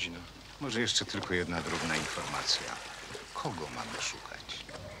każda godzina. Może jeszcze tylko jedna drobna informacja. Kogo mamy szukać?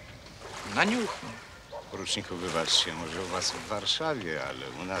 Na niuch. Poruczniku, wybaczcie, może u was w Warszawie, ale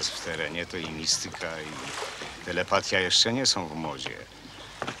u nas w terenie to i mistyka, i telepatia jeszcze nie są w modzie.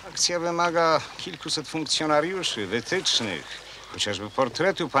 Akcja wymaga kilkuset funkcjonariuszy, wytycznych, chociażby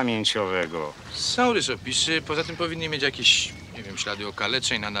portretu pamięciowego. Są rysopisy, poza tym powinni mieć jakieś, nie wiem, ślady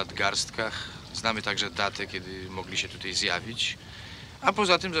okaleczeń na nadgarstkach. Znamy także datę, kiedy mogli się tutaj zjawić. A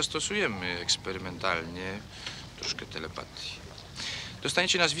poza tym zastosujemy eksperymentalnie troszkę telepatii.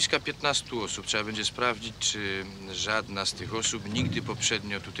 Dostaniecie nazwiska 15 osób. Trzeba będzie sprawdzić, czy żadna z tych osób nigdy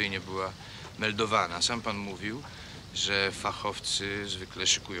poprzednio tutaj nie była meldowana. Sam pan mówił, że fachowcy zwykle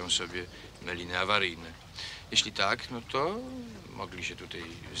szykują sobie meliny awaryjne. Jeśli tak, no to mogli się tutaj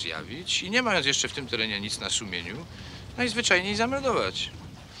zjawić i nie mając jeszcze w tym terenie nic na sumieniu, najzwyczajniej zameldować.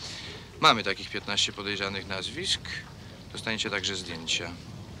 Mamy takich 15 podejrzanych nazwisk. Dostaniecie także zdjęcia.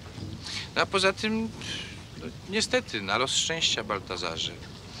 No a poza tym, no, niestety, na los szczęścia, Baltazarze.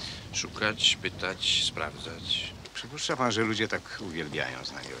 Szukać, pytać, sprawdzać. Przypuszcza pan, że ludzie tak uwielbiają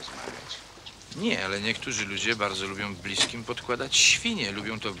z nami rozmawiać? Nie, ale niektórzy ludzie bardzo lubią bliskim podkładać świnie.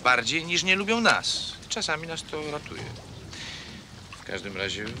 Lubią to bardziej niż nie lubią nas. Czasami nas to ratuje. W każdym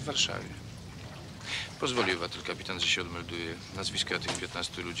razie w Warszawie. Pozwolił watyl kapitan, że się odmelduje. Nazwiska tych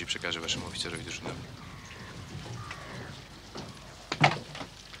 15 ludzi przekażę waszemu oficerowi drużynowi.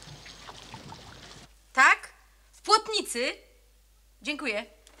 Tak? W Płotnicy? Dziękuję.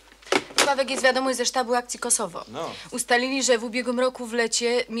 Sławek, jest wiadomość ze sztabu akcji Kosowo. No. Ustalili, że w ubiegłym roku w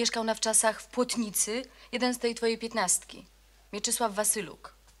lecie mieszkał na wczasach w Płotnicy jeden z tej twojej 15. Mieczysław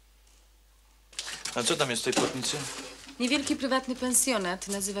Wasyluk. A co tam jest w tej Płotnicy? Niewielki prywatny pensjonat,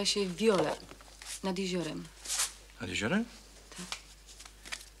 nazywa się Wiola, nad jeziorem. Nad jeziorem? Tak.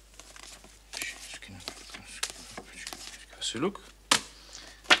 Wasyluk?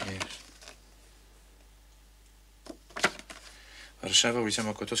 Nie. Warszawa, ulica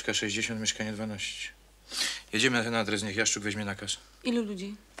Mokotowska, 60, mieszkanie 12. Jedziemy na ten adres, niech Jaszczuk weźmie nakaz. Ilu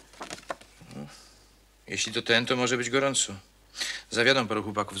ludzi? No, jeśli to ten, to może być gorąco. Zawiadą paru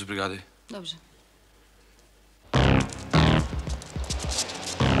chłopaków z brygady. Dobrze.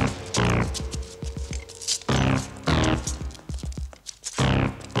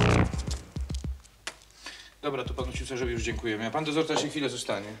 Dobra, to panu ślusarzowi już dziękujemy. A pan dozorca się chwilę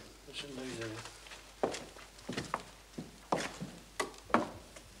zostanie. Proszę, do widzenia.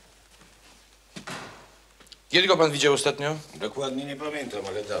 Kiedy go pan widział ostatnio? Dokładnie nie pamiętam,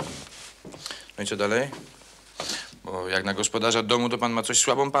 ale dawno. No i co dalej? Bo jak na gospodarza domu, to pan ma coś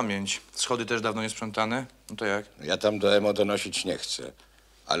słabą pamięć. Schody też dawno nie sprzątane. No to jak? Ja tam do Emo donosić nie chcę.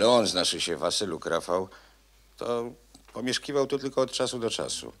 Ale on, znaczy się Wasyluk Rafał, to pomieszkiwał tu tylko od czasu do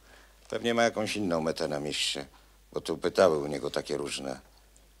czasu. Pewnie ma jakąś inną metę na mieście, bo tu pytały u niego takie różne.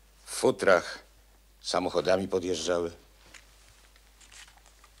 W futrach samochodami podjeżdżały.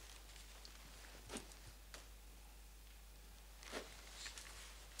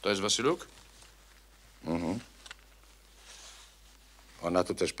 To jest Wasyluk? Mhm. Ona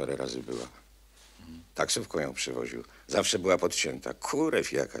tu też parę razy była. Taksówką ją przywoził. Zawsze była podcięta.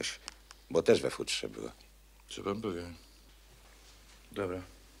 Kurew jakaś, bo też we futrze była. Co pan powie? Dobra.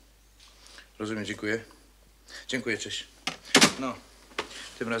 Rozumiem, dziękuję. Dziękuję, cześć. No,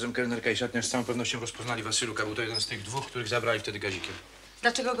 tym razem kelnerka i szatniarz z całą pewnością rozpoznali Wasyluka. Był to jeden z tych dwóch, których zabrali wtedy gazikiem.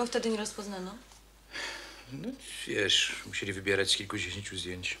 Dlaczego go wtedy nie rozpoznano? No, wiesz, musieli wybierać z kilkudziesięciu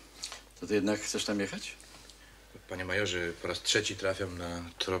zdjęć. To ty jednak chcesz tam jechać? Panie majorze, po raz trzeci trafiam na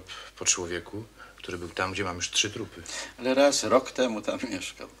trop po człowieku, który był tam, gdzie mam już 3 trupy. Ale raz, rok temu tam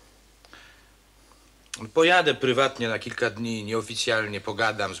mieszkał. Pojadę prywatnie na kilka dni, nieoficjalnie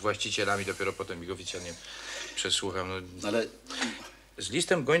pogadam z właścicielami, dopiero potem ich oficjalnie przesłucham. No, ale z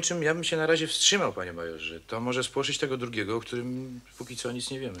listem gończym ja bym się na razie wstrzymał, panie majorze. To może spłoszyć tego drugiego, o którym póki co nic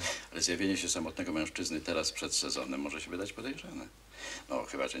nie wiemy. Ale zjawienie się samotnego mężczyzny teraz przed sezonem może się wydać podejrzane. No,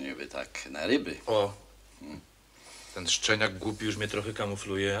 chyba, że niby tak na ryby. O! Ten szczeniak głupi już mnie trochę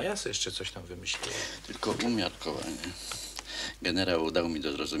kamufluje, a ja sobie jeszcze coś tam wymyśliłem. Tylko umiarkowanie. Generał dał mi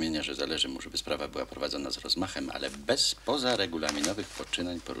do zrozumienia, że zależy mu, żeby sprawa była prowadzona z rozmachem, ale bez pozaregulaminowych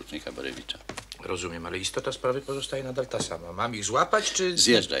poczynań porucznika Borewicza. Rozumiem, ale istota sprawy pozostaje nadal ta sama. Mam ich złapać, czy...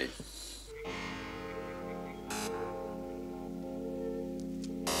 Zjeżdżaj.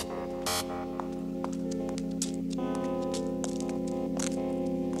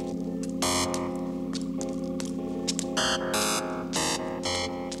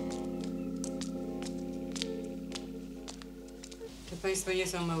 Państwo nie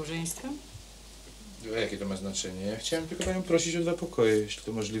są małżeństwem? A jakie to ma znaczenie? Ja chciałem tylko panią prosić o 2 pokoje, jeśli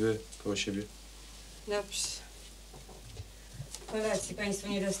to możliwe, koło siebie. Dobrze. Kolacji państwo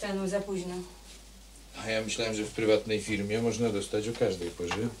nie dostaną za późno. A ja myślałem, że w prywatnej firmie można dostać o każdej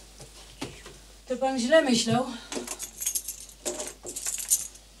porze. To pan źle myślał.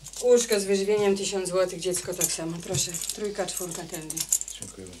 Łóżko z wyżywieniem 1000 zł, dziecko tak samo. Proszę, 3, 4 tędy.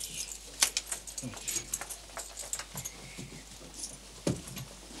 Dziękuję bardzo.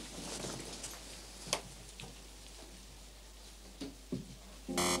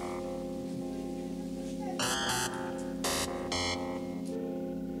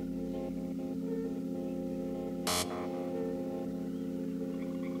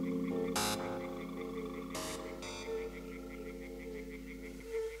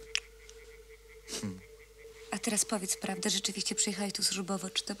 teraz powiedz prawdę, rzeczywiście przyjechałeś tu służbowo,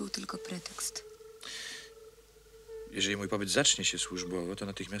 czy to był tylko pretekst? Jeżeli mój pobyt zacznie się służbowo, to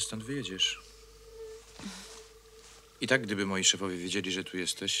natychmiast stąd wyjedziesz. I tak, gdyby moi szefowie wiedzieli, że tu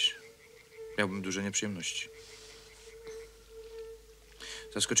jesteś, miałbym duże nieprzyjemności.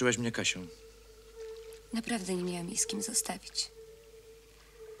 Zaskoczyłaś mnie Kasią. Naprawdę nie miałam jej z kim zostawić.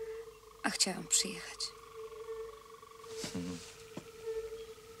 A chciałam przyjechać.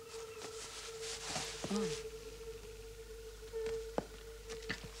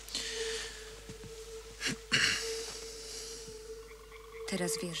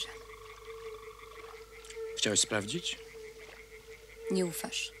 Teraz wierzę. Chciałeś sprawdzić? Nie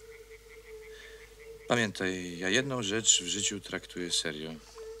ufasz. Pamiętaj, ja jedną rzecz w życiu traktuję serio.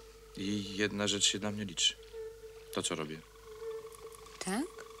 I jedna rzecz się dla mnie liczy. To, co robię.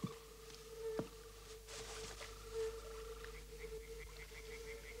 Tak?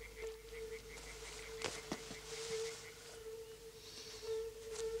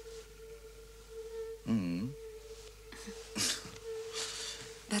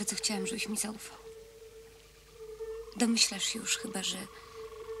 Bardzo chciałam, żebyś mi zaufał. Domyślasz się już chyba, że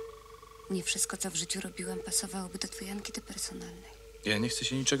nie wszystko, co w życiu robiłam, pasowałoby do twojej ankiety personalnej. Ja nie chcę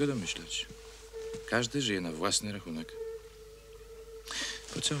się niczego domyślać. Każdy żyje na własny rachunek.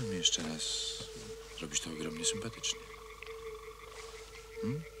 Pocałuj mnie jeszcze raz. Robisz to ogromnie sympatycznie.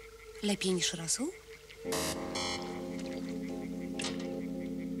 Lepiej niż rosół?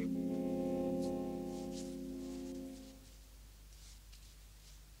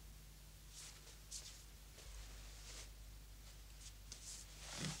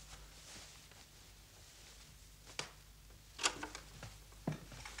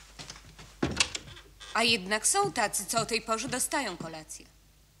 A jednak są tacy, co o tej porze dostają kolację.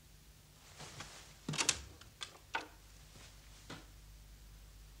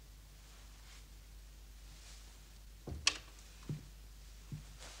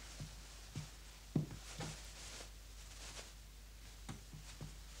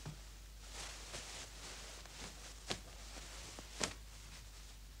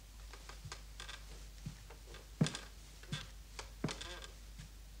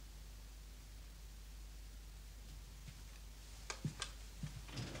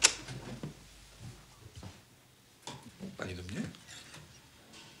 Pani do mnie?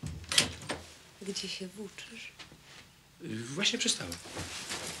 Gdzie się włóczysz? Właśnie przestałem.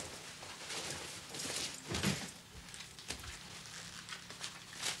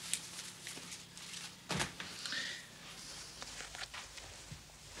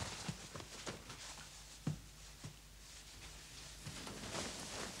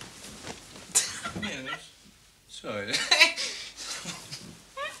 Nie no, co jest?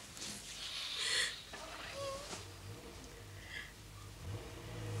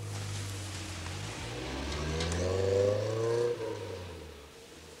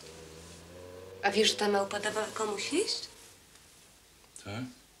 A wiesz, że ta małpa dawała komuś jeść? Tak?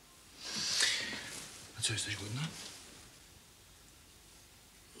 A co, jesteś głodna?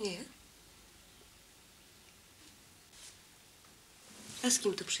 Nie. A z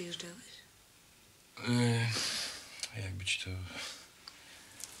kim tu przyjeżdżałeś? A jakby ci to...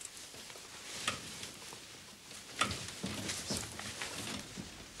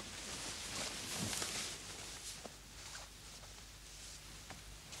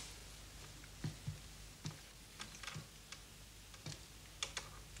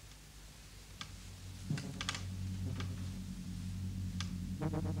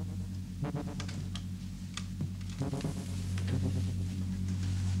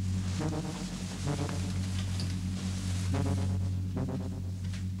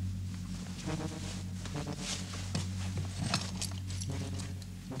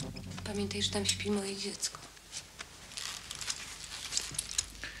 Pamiętaj, że tam śpi moje dziecko.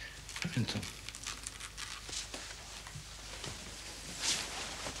 Pamiętam.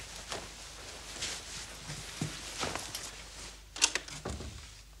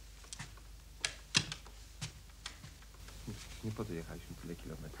 Nie po to jechaliśmy tyle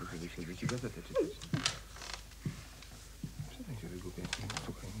kilometrów, żeby siedzieć i gazetę czytać. Przestań się wygłupiać,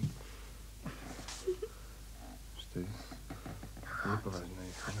 słuchaj. Że ty niepoważna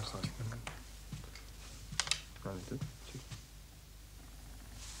jest. Ale to cicho.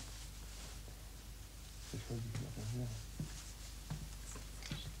 Coś chodzi na pewno.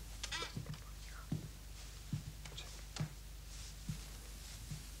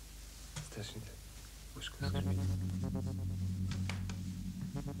 Strasznie tak. Łyżko zgrzmieć.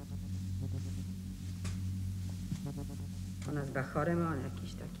 Ona z bachorem, on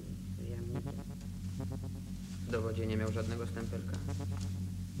jakiś taki zjamnik. W dowodzie nie miał żadnego stempelka.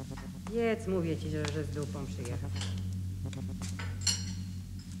 Jedz, mówię ci, że z dupą przyjechał.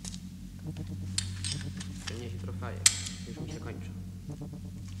 Przynieś trofajek. Już mi się kończy.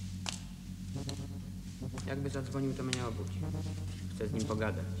 Jakby zadzwonił, to mnie obudzi. Chcę z nim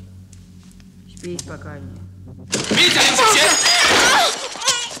pogadać. Śpij spokojnie. Widzę cię!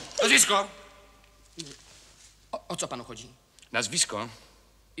 Nazwisko! O co panu chodzi? Nazwisko?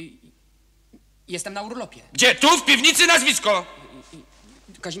 Jestem na urlopie. Gdzie? Tu, w piwnicy, nazwisko!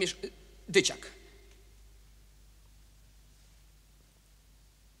 Kazimierz Dyciak.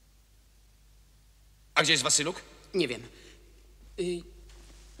 A gdzie jest Wasyluk? Nie wiem.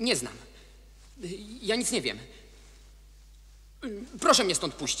 Nie znam. Ja nic nie wiem. Proszę mnie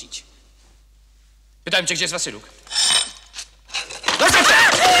stąd puścić. Pytałem cię, gdzie jest Wasyluk.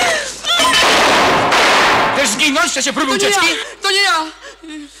 Chcesz zginąć? Chce się próby ucieczki? To nie ja!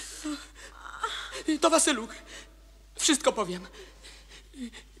 To Wasyluk. Wszystko powiem.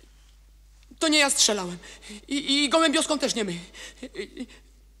 To nie ja strzelałem. I gołębiowską też nie my.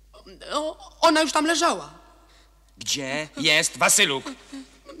 Ona już tam leżała. Gdzie jest Wasyluk?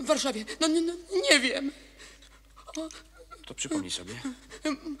 W Warszawie. No nie wiem. To przypomnij sobie.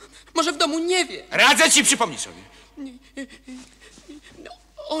 Może w domu, nie wiem. Radzę ci, przypomnij sobie.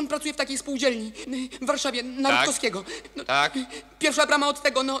 On pracuje w takiej spółdzielni w Warszawie, na Tak. Rutkowskiego. Tak. Pierwsza brama od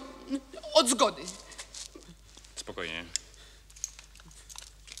tego, od zgody. Spokojnie.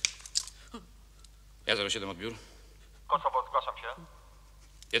 Ja 07 odbiór. Kosowo, zgłaszam się.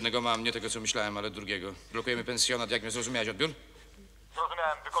 Jednego mam, nie tego co myślałem, ale drugiego. Blokujemy pensjonat, jak mnie zrozumiałeś, odbiór?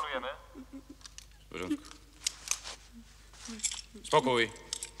 Zrozumiałem, wykonujemy. W porządku. Spokój.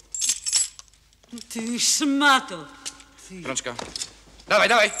 Ty szmato. Rączka. Dawaj,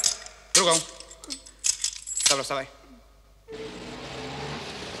 dawaj. Drugą. Dobra, wstawaj.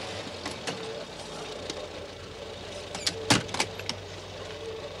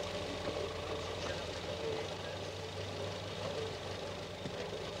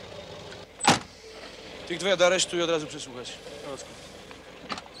 Tych dwoje do aresztu i od razu przesłuchać.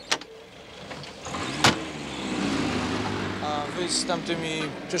 A wy z tamtymi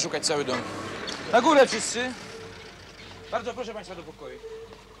przeszukać cały dom. Na górę wszyscy. Bardzo proszę państwa do pokoju.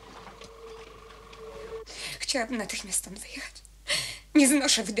 Chciałabym natychmiast stąd wyjechać. Nie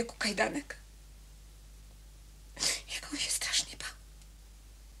znoszę widoku kajdanek. Jak on się strasznie bał.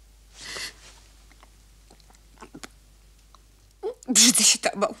 Brzydzę się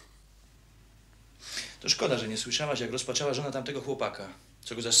tobą. To szkoda, że nie słyszałaś, jak rozpaczała żona tamtego chłopaka,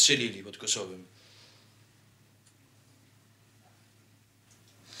 co go zastrzelili pod Kosowym.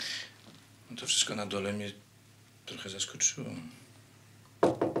 No to wszystko na dole mnie trochę zaskoczyło.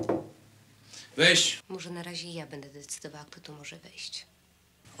 Weź! Może na razie ja będę decydowała, kto tu może wejść.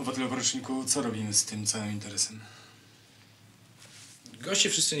 Obywatelu poruczniku, co robimy z tym całym interesem? Goście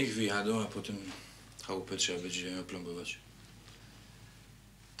wszyscy niech wyjadą, a potem chałupę trzeba będzie oplombować.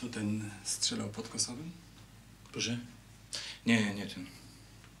 To ten strzelał pod Kosowym? Proszę? Nie, nie ten.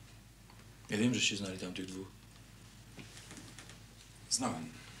 Ja wiem, że się znali tam tych dwóch.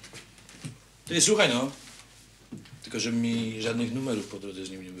 Znałem. Ty, słuchaj no. Tylko, żeby mi żadnych numerów po drodze z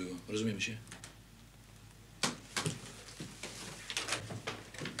nim nie było. Rozumiemy się?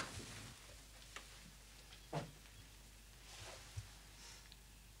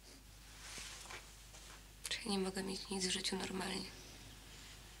 Czy ja nie mogę mieć nic w życiu normalnie?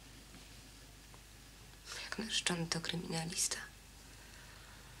 Jak narzeczony to kryminalista.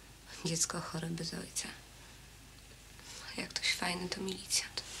 Dziecko chore bez ojca. A jak ktoś fajny to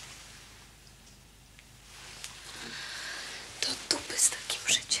milicjant. To dupy z takim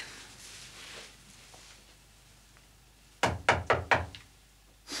życiem.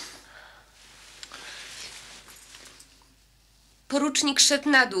 Porucznik szedł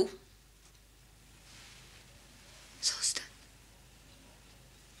na dół. Zostań.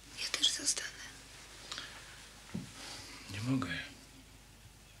 Ja też zostanę. Nie mogę.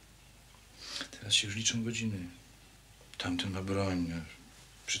 Teraz się już liczą godziny. Tamten ma broń, a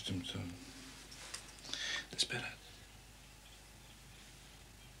przy tym to... desperat.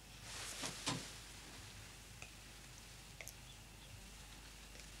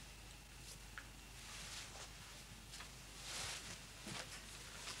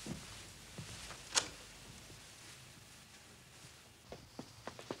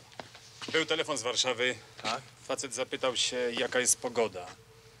 Był telefon z Warszawy. Tak? Facet zapytał się, jaka jest pogoda.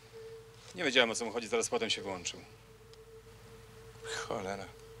 Nie wiedziałem, o co mu chodzi, zaraz potem się włączył. Cholera.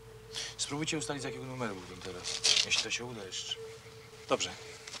 Spróbujcie ustalić, z jakiego numeru był ten teraz. Jeśli to się uda jeszcze. Dobrze.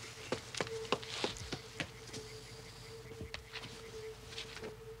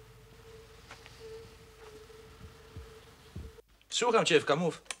 Słucham cię, Ewka,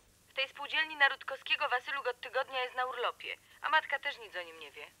 mów. na Rutkowskiego w asylu od tygodnia jest na urlopie, a matka też nic o nim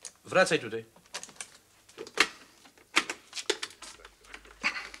nie wie. Wracaj tutaj.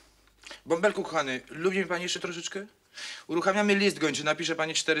 Bąbelku, kochany, lubi mnie pani jeszcze troszeczkę? Uruchamiamy list gończy, napisze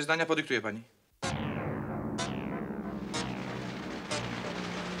pani 4 zdania, podyktuje pani.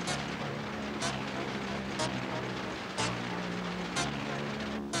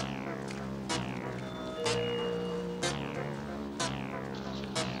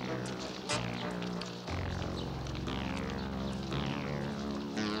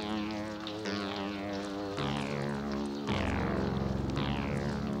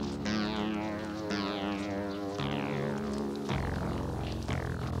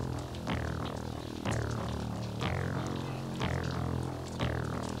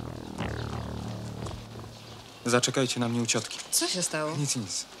 Zaczekajcie na mnie u ciotki. Co się stało?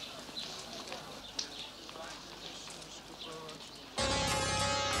 Nic.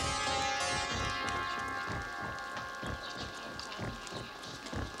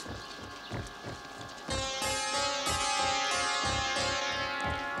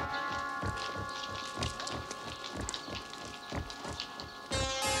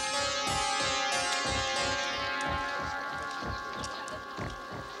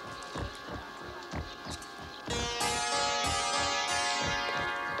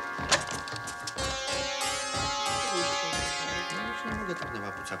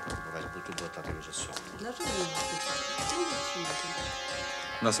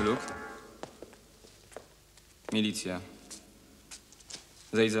 Wasyluk? Milicja.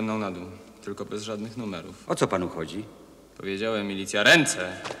 Zejdź ze mną na dół, tylko bez żadnych numerów. O co panu chodzi? Powiedziałem, milicja,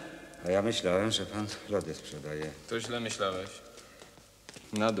 ręce! A ja myślałem, że pan lody sprzedaje. To źle myślałeś.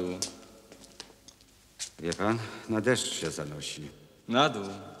 Na dół. Wie pan, na deszcz się zanosi. Na dół.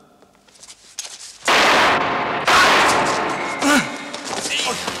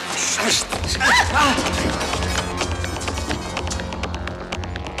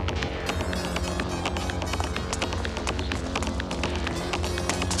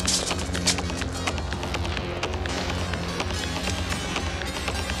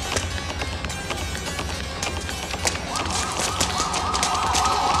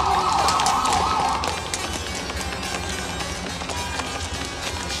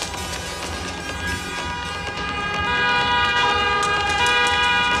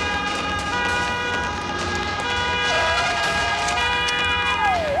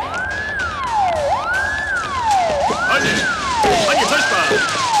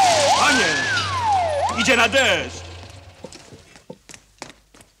 Idzie na deszcz!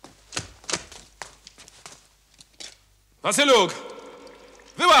 Wasyluk!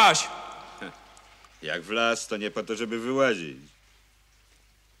 Wyłaź! Jak w las, to nie po to, żeby wyłazić.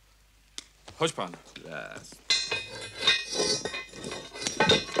 Chodź pan. Las.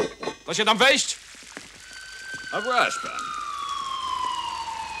 To się tam wejść? A właź pan.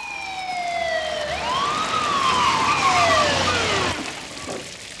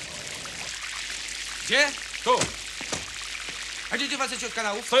 Gdzie? Tu. A gdzie faceci od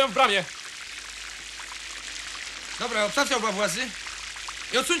kanałów? Stoją w bramie. Dobra, obstawcie oba włazy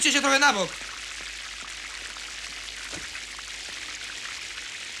i odsuńcie się trochę na bok.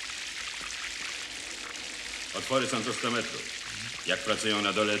 Otwory są co 100 metrów. Jak pracują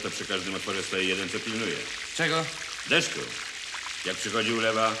na dole, to przy każdym otworze stoi jeden, co pilnuje. Czego? Deszczu. Jak przychodzi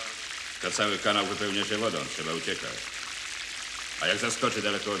ulewa, to cały kanał wypełnia się wodą. Trzeba uciekać. A jak zaskoczy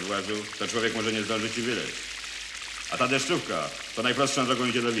daleko od włazu, to człowiek może nie zdążyć i wyleć. A ta deszczówka to najprostszą drogą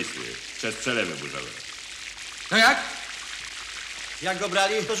idzie do Wisły. Przez przelewy burzowe. No jak? Jak go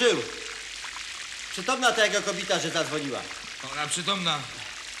brali, to żył. Przytomna ta jego kobieta, że zadzwoniła. Ona przytomna.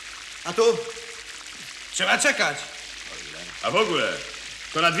 A tu? Trzeba czekać. A w ogóle,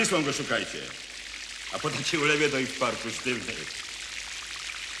 to nad Wisłą go szukajcie. A po takiej ulewie to i w parku sztywny.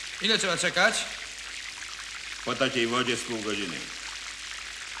 Ile trzeba czekać? Po takiej wodzie z pół godziny.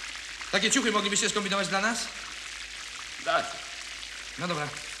 Takie ciuchy moglibyście skombinować dla nas? Tak. No dobra.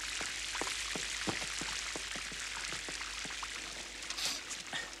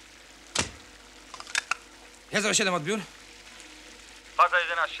 Ja 07 odbiór. Faza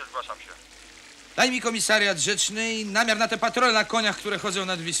 11, zgłaszam się. Daj mi komisariat rzeczny i namiar na te patrole na koniach, które chodzą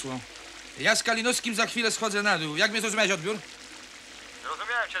nad Wisłą. Ja z Kalinowskim za chwilę schodzę na dół. Jak mnie zrozumiałeś odbiór?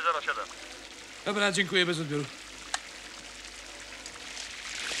 Zrozumiałem cię 07. Dobra, dziękuję, bez odbioru.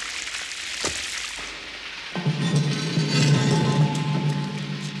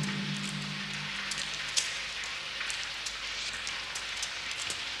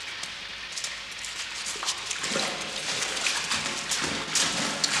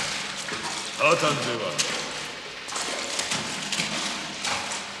 O tam była.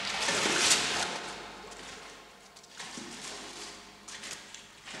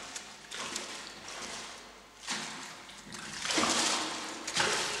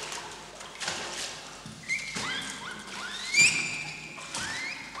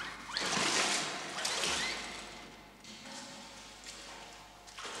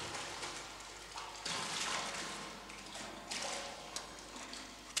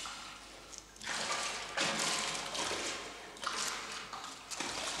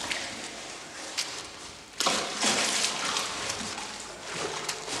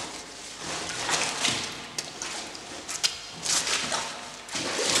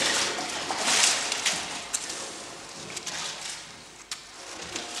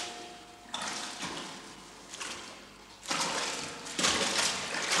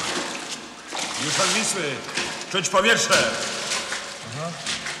 Wisły. Czuć powietrze. Aha.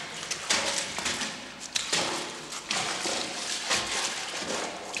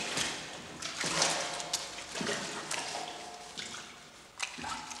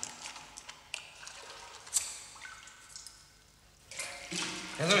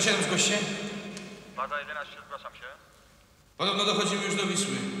 Ja 07 zgłoście. Baza 11, zgłaszam się. Podobno dochodzimy już do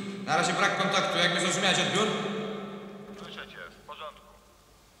Wisły. Na razie brak kontaktu. Jakby zrozumiałeś odbiór? Słyszę cię, w porządku.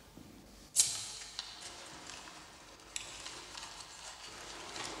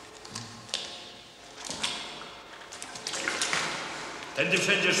 Tędy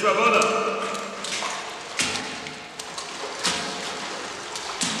wszędzie szła woda.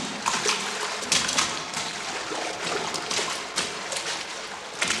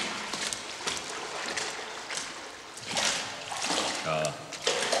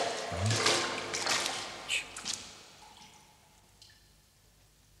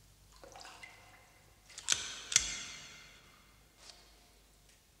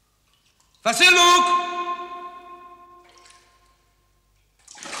 Fasyluk!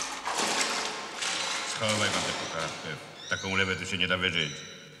 Schowaj pan tę kokardkę. Taką lewę tu się nie da wyżyć.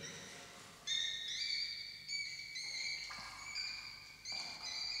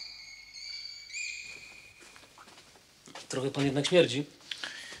 Trochę pan jednak śmierdzi.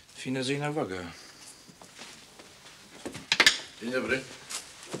 Finezyjna waga. Dzień dobry.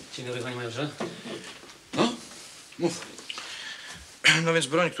 Dzień dobry, panie majorze. No, mów. No więc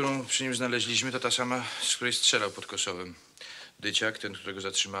broń, którą przy nim znaleźliśmy, to ta sama, z której strzelał pod Kosowem. Dyciak, ten, którego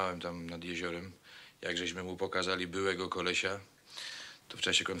zatrzymałem tam nad jeziorem, jak żeśmy mu pokazali byłego kolesia, to w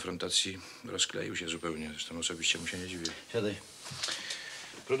czasie konfrontacji rozkleił się zupełnie. Zresztą osobiście mu się nie dziwię. Siadaj.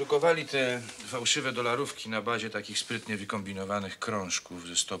 Produkowali te fałszywe dolarówki na bazie takich sprytnie wykombinowanych krążków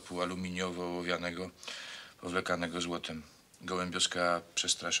ze stopu aluminiowo-ołowianego, powlekanego złotem. Gołębioska,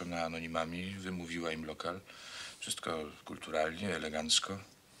 przestraszona anonimami, wymówiła im lokal. Wszystko kulturalnie, elegancko.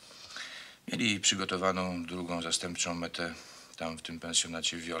 Mieli przygotowaną drugą zastępczą metę tam w tym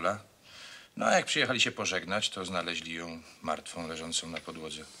pensjonacie Viola. No a jak przyjechali się pożegnać, to znaleźli ją martwą, leżącą na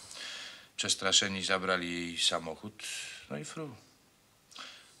podłodze. Przestraszeni zabrali jej samochód, no i fru.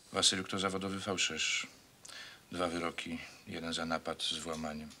 Wasyluk to zawodowy fałszerz. 2 wyroki, 1 za napad z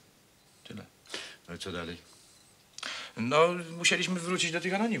włamaniem. Tyle. No i co dalej? No, musieliśmy wrócić do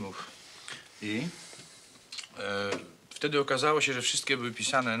tych anonimów. I? Wtedy okazało się, że wszystkie były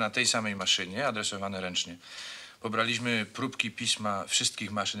pisane na tej samej maszynie, adresowane ręcznie. Pobraliśmy próbki pisma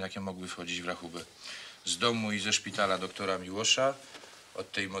wszystkich maszyn, jakie mogły wchodzić w rachubę. Z domu i ze szpitala doktora Miłosza,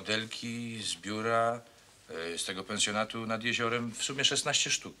 od tej modelki, z biura, z tego pensjonatu nad jeziorem, w sumie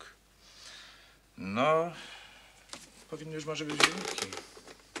 16 sztuk. No, powinny już może być wyniki.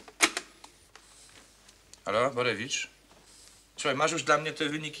 Halo, Borewicz? Słuchaj, masz już dla mnie te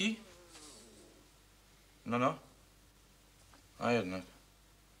wyniki? No. A jednak.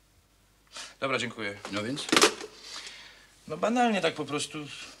 Dobra, dziękuję. No więc? No banalnie tak po prostu.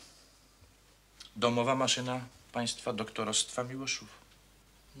 Domowa maszyna państwa doktorostwa Miłoszów.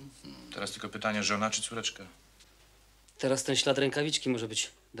 Teraz tylko pytanie, żona czy córeczka? Teraz ten ślad rękawiczki może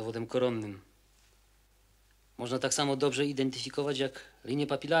być dowodem koronnym. Można tak samo dobrze identyfikować jak linie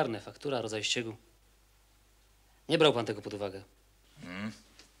papilarne, faktura, rodzaj ściegu. Nie brał pan tego pod uwagę.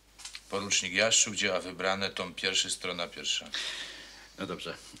 Porucznik Jaszczuk, dzieła wybrane, tom 1, strona 1. No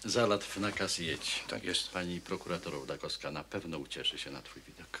dobrze, zalatw nakaz i jedź. Tak jest. Pani prokurator Ołdakowska na pewno ucieszy się na twój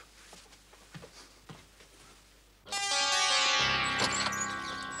widok.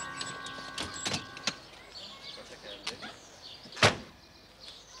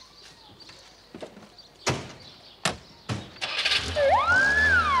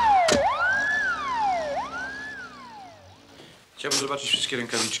 Chciałbym zobaczyć wszystkie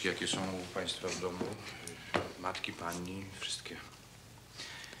rękawiczki, jakie są u państwa w domu. Matki, pani, wszystkie.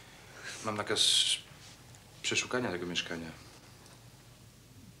 Mam nakaz przeszukania tego mieszkania.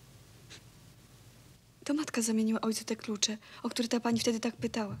 To matka zamieniła ojcu te klucze, o które ta pani wtedy tak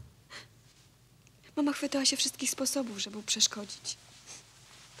pytała. Mama chwytała się wszystkich sposobów, żeby mu przeszkodzić.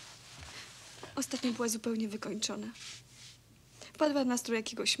 Ostatnio była zupełnie wykończona. Wpadła w nastrój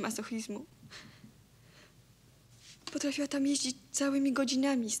jakiegoś masochizmu. Potrafiła tam jeździć całymi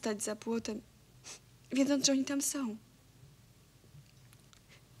godzinami i stać za płotem, wiedząc, że oni tam są.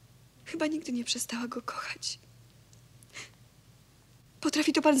 Chyba nigdy nie przestała go kochać.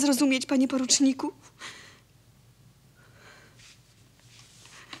 Potrafi to pan zrozumieć, panie poruczniku?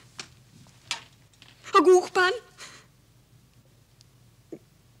 Ogłuch pan?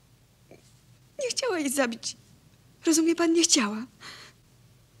 Nie chciała jej zabić. Rozumie pan, nie chciała.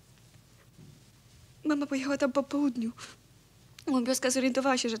 Mama pojechała tam po południu. Łąbioska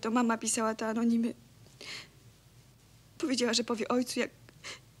zorientowała się, że to mama pisała te anonimy. Powiedziała, że powie ojcu,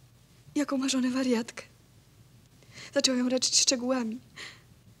 jaką ma żonę wariatkę. Zaczęła ją leczyć szczegółami.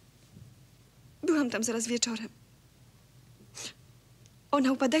 Byłam tam zaraz wieczorem.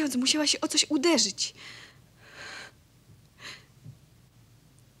 Ona, upadając, musiała się o coś uderzyć.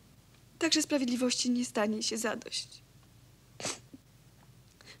 Także sprawiedliwości nie stanie się zadość.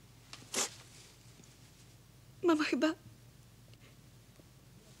 Mama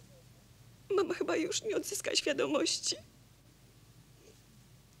chyba już nie odzyska świadomości.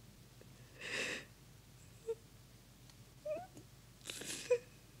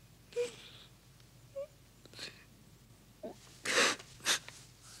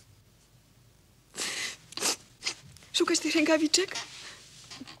 Szukać tych rękawiczek?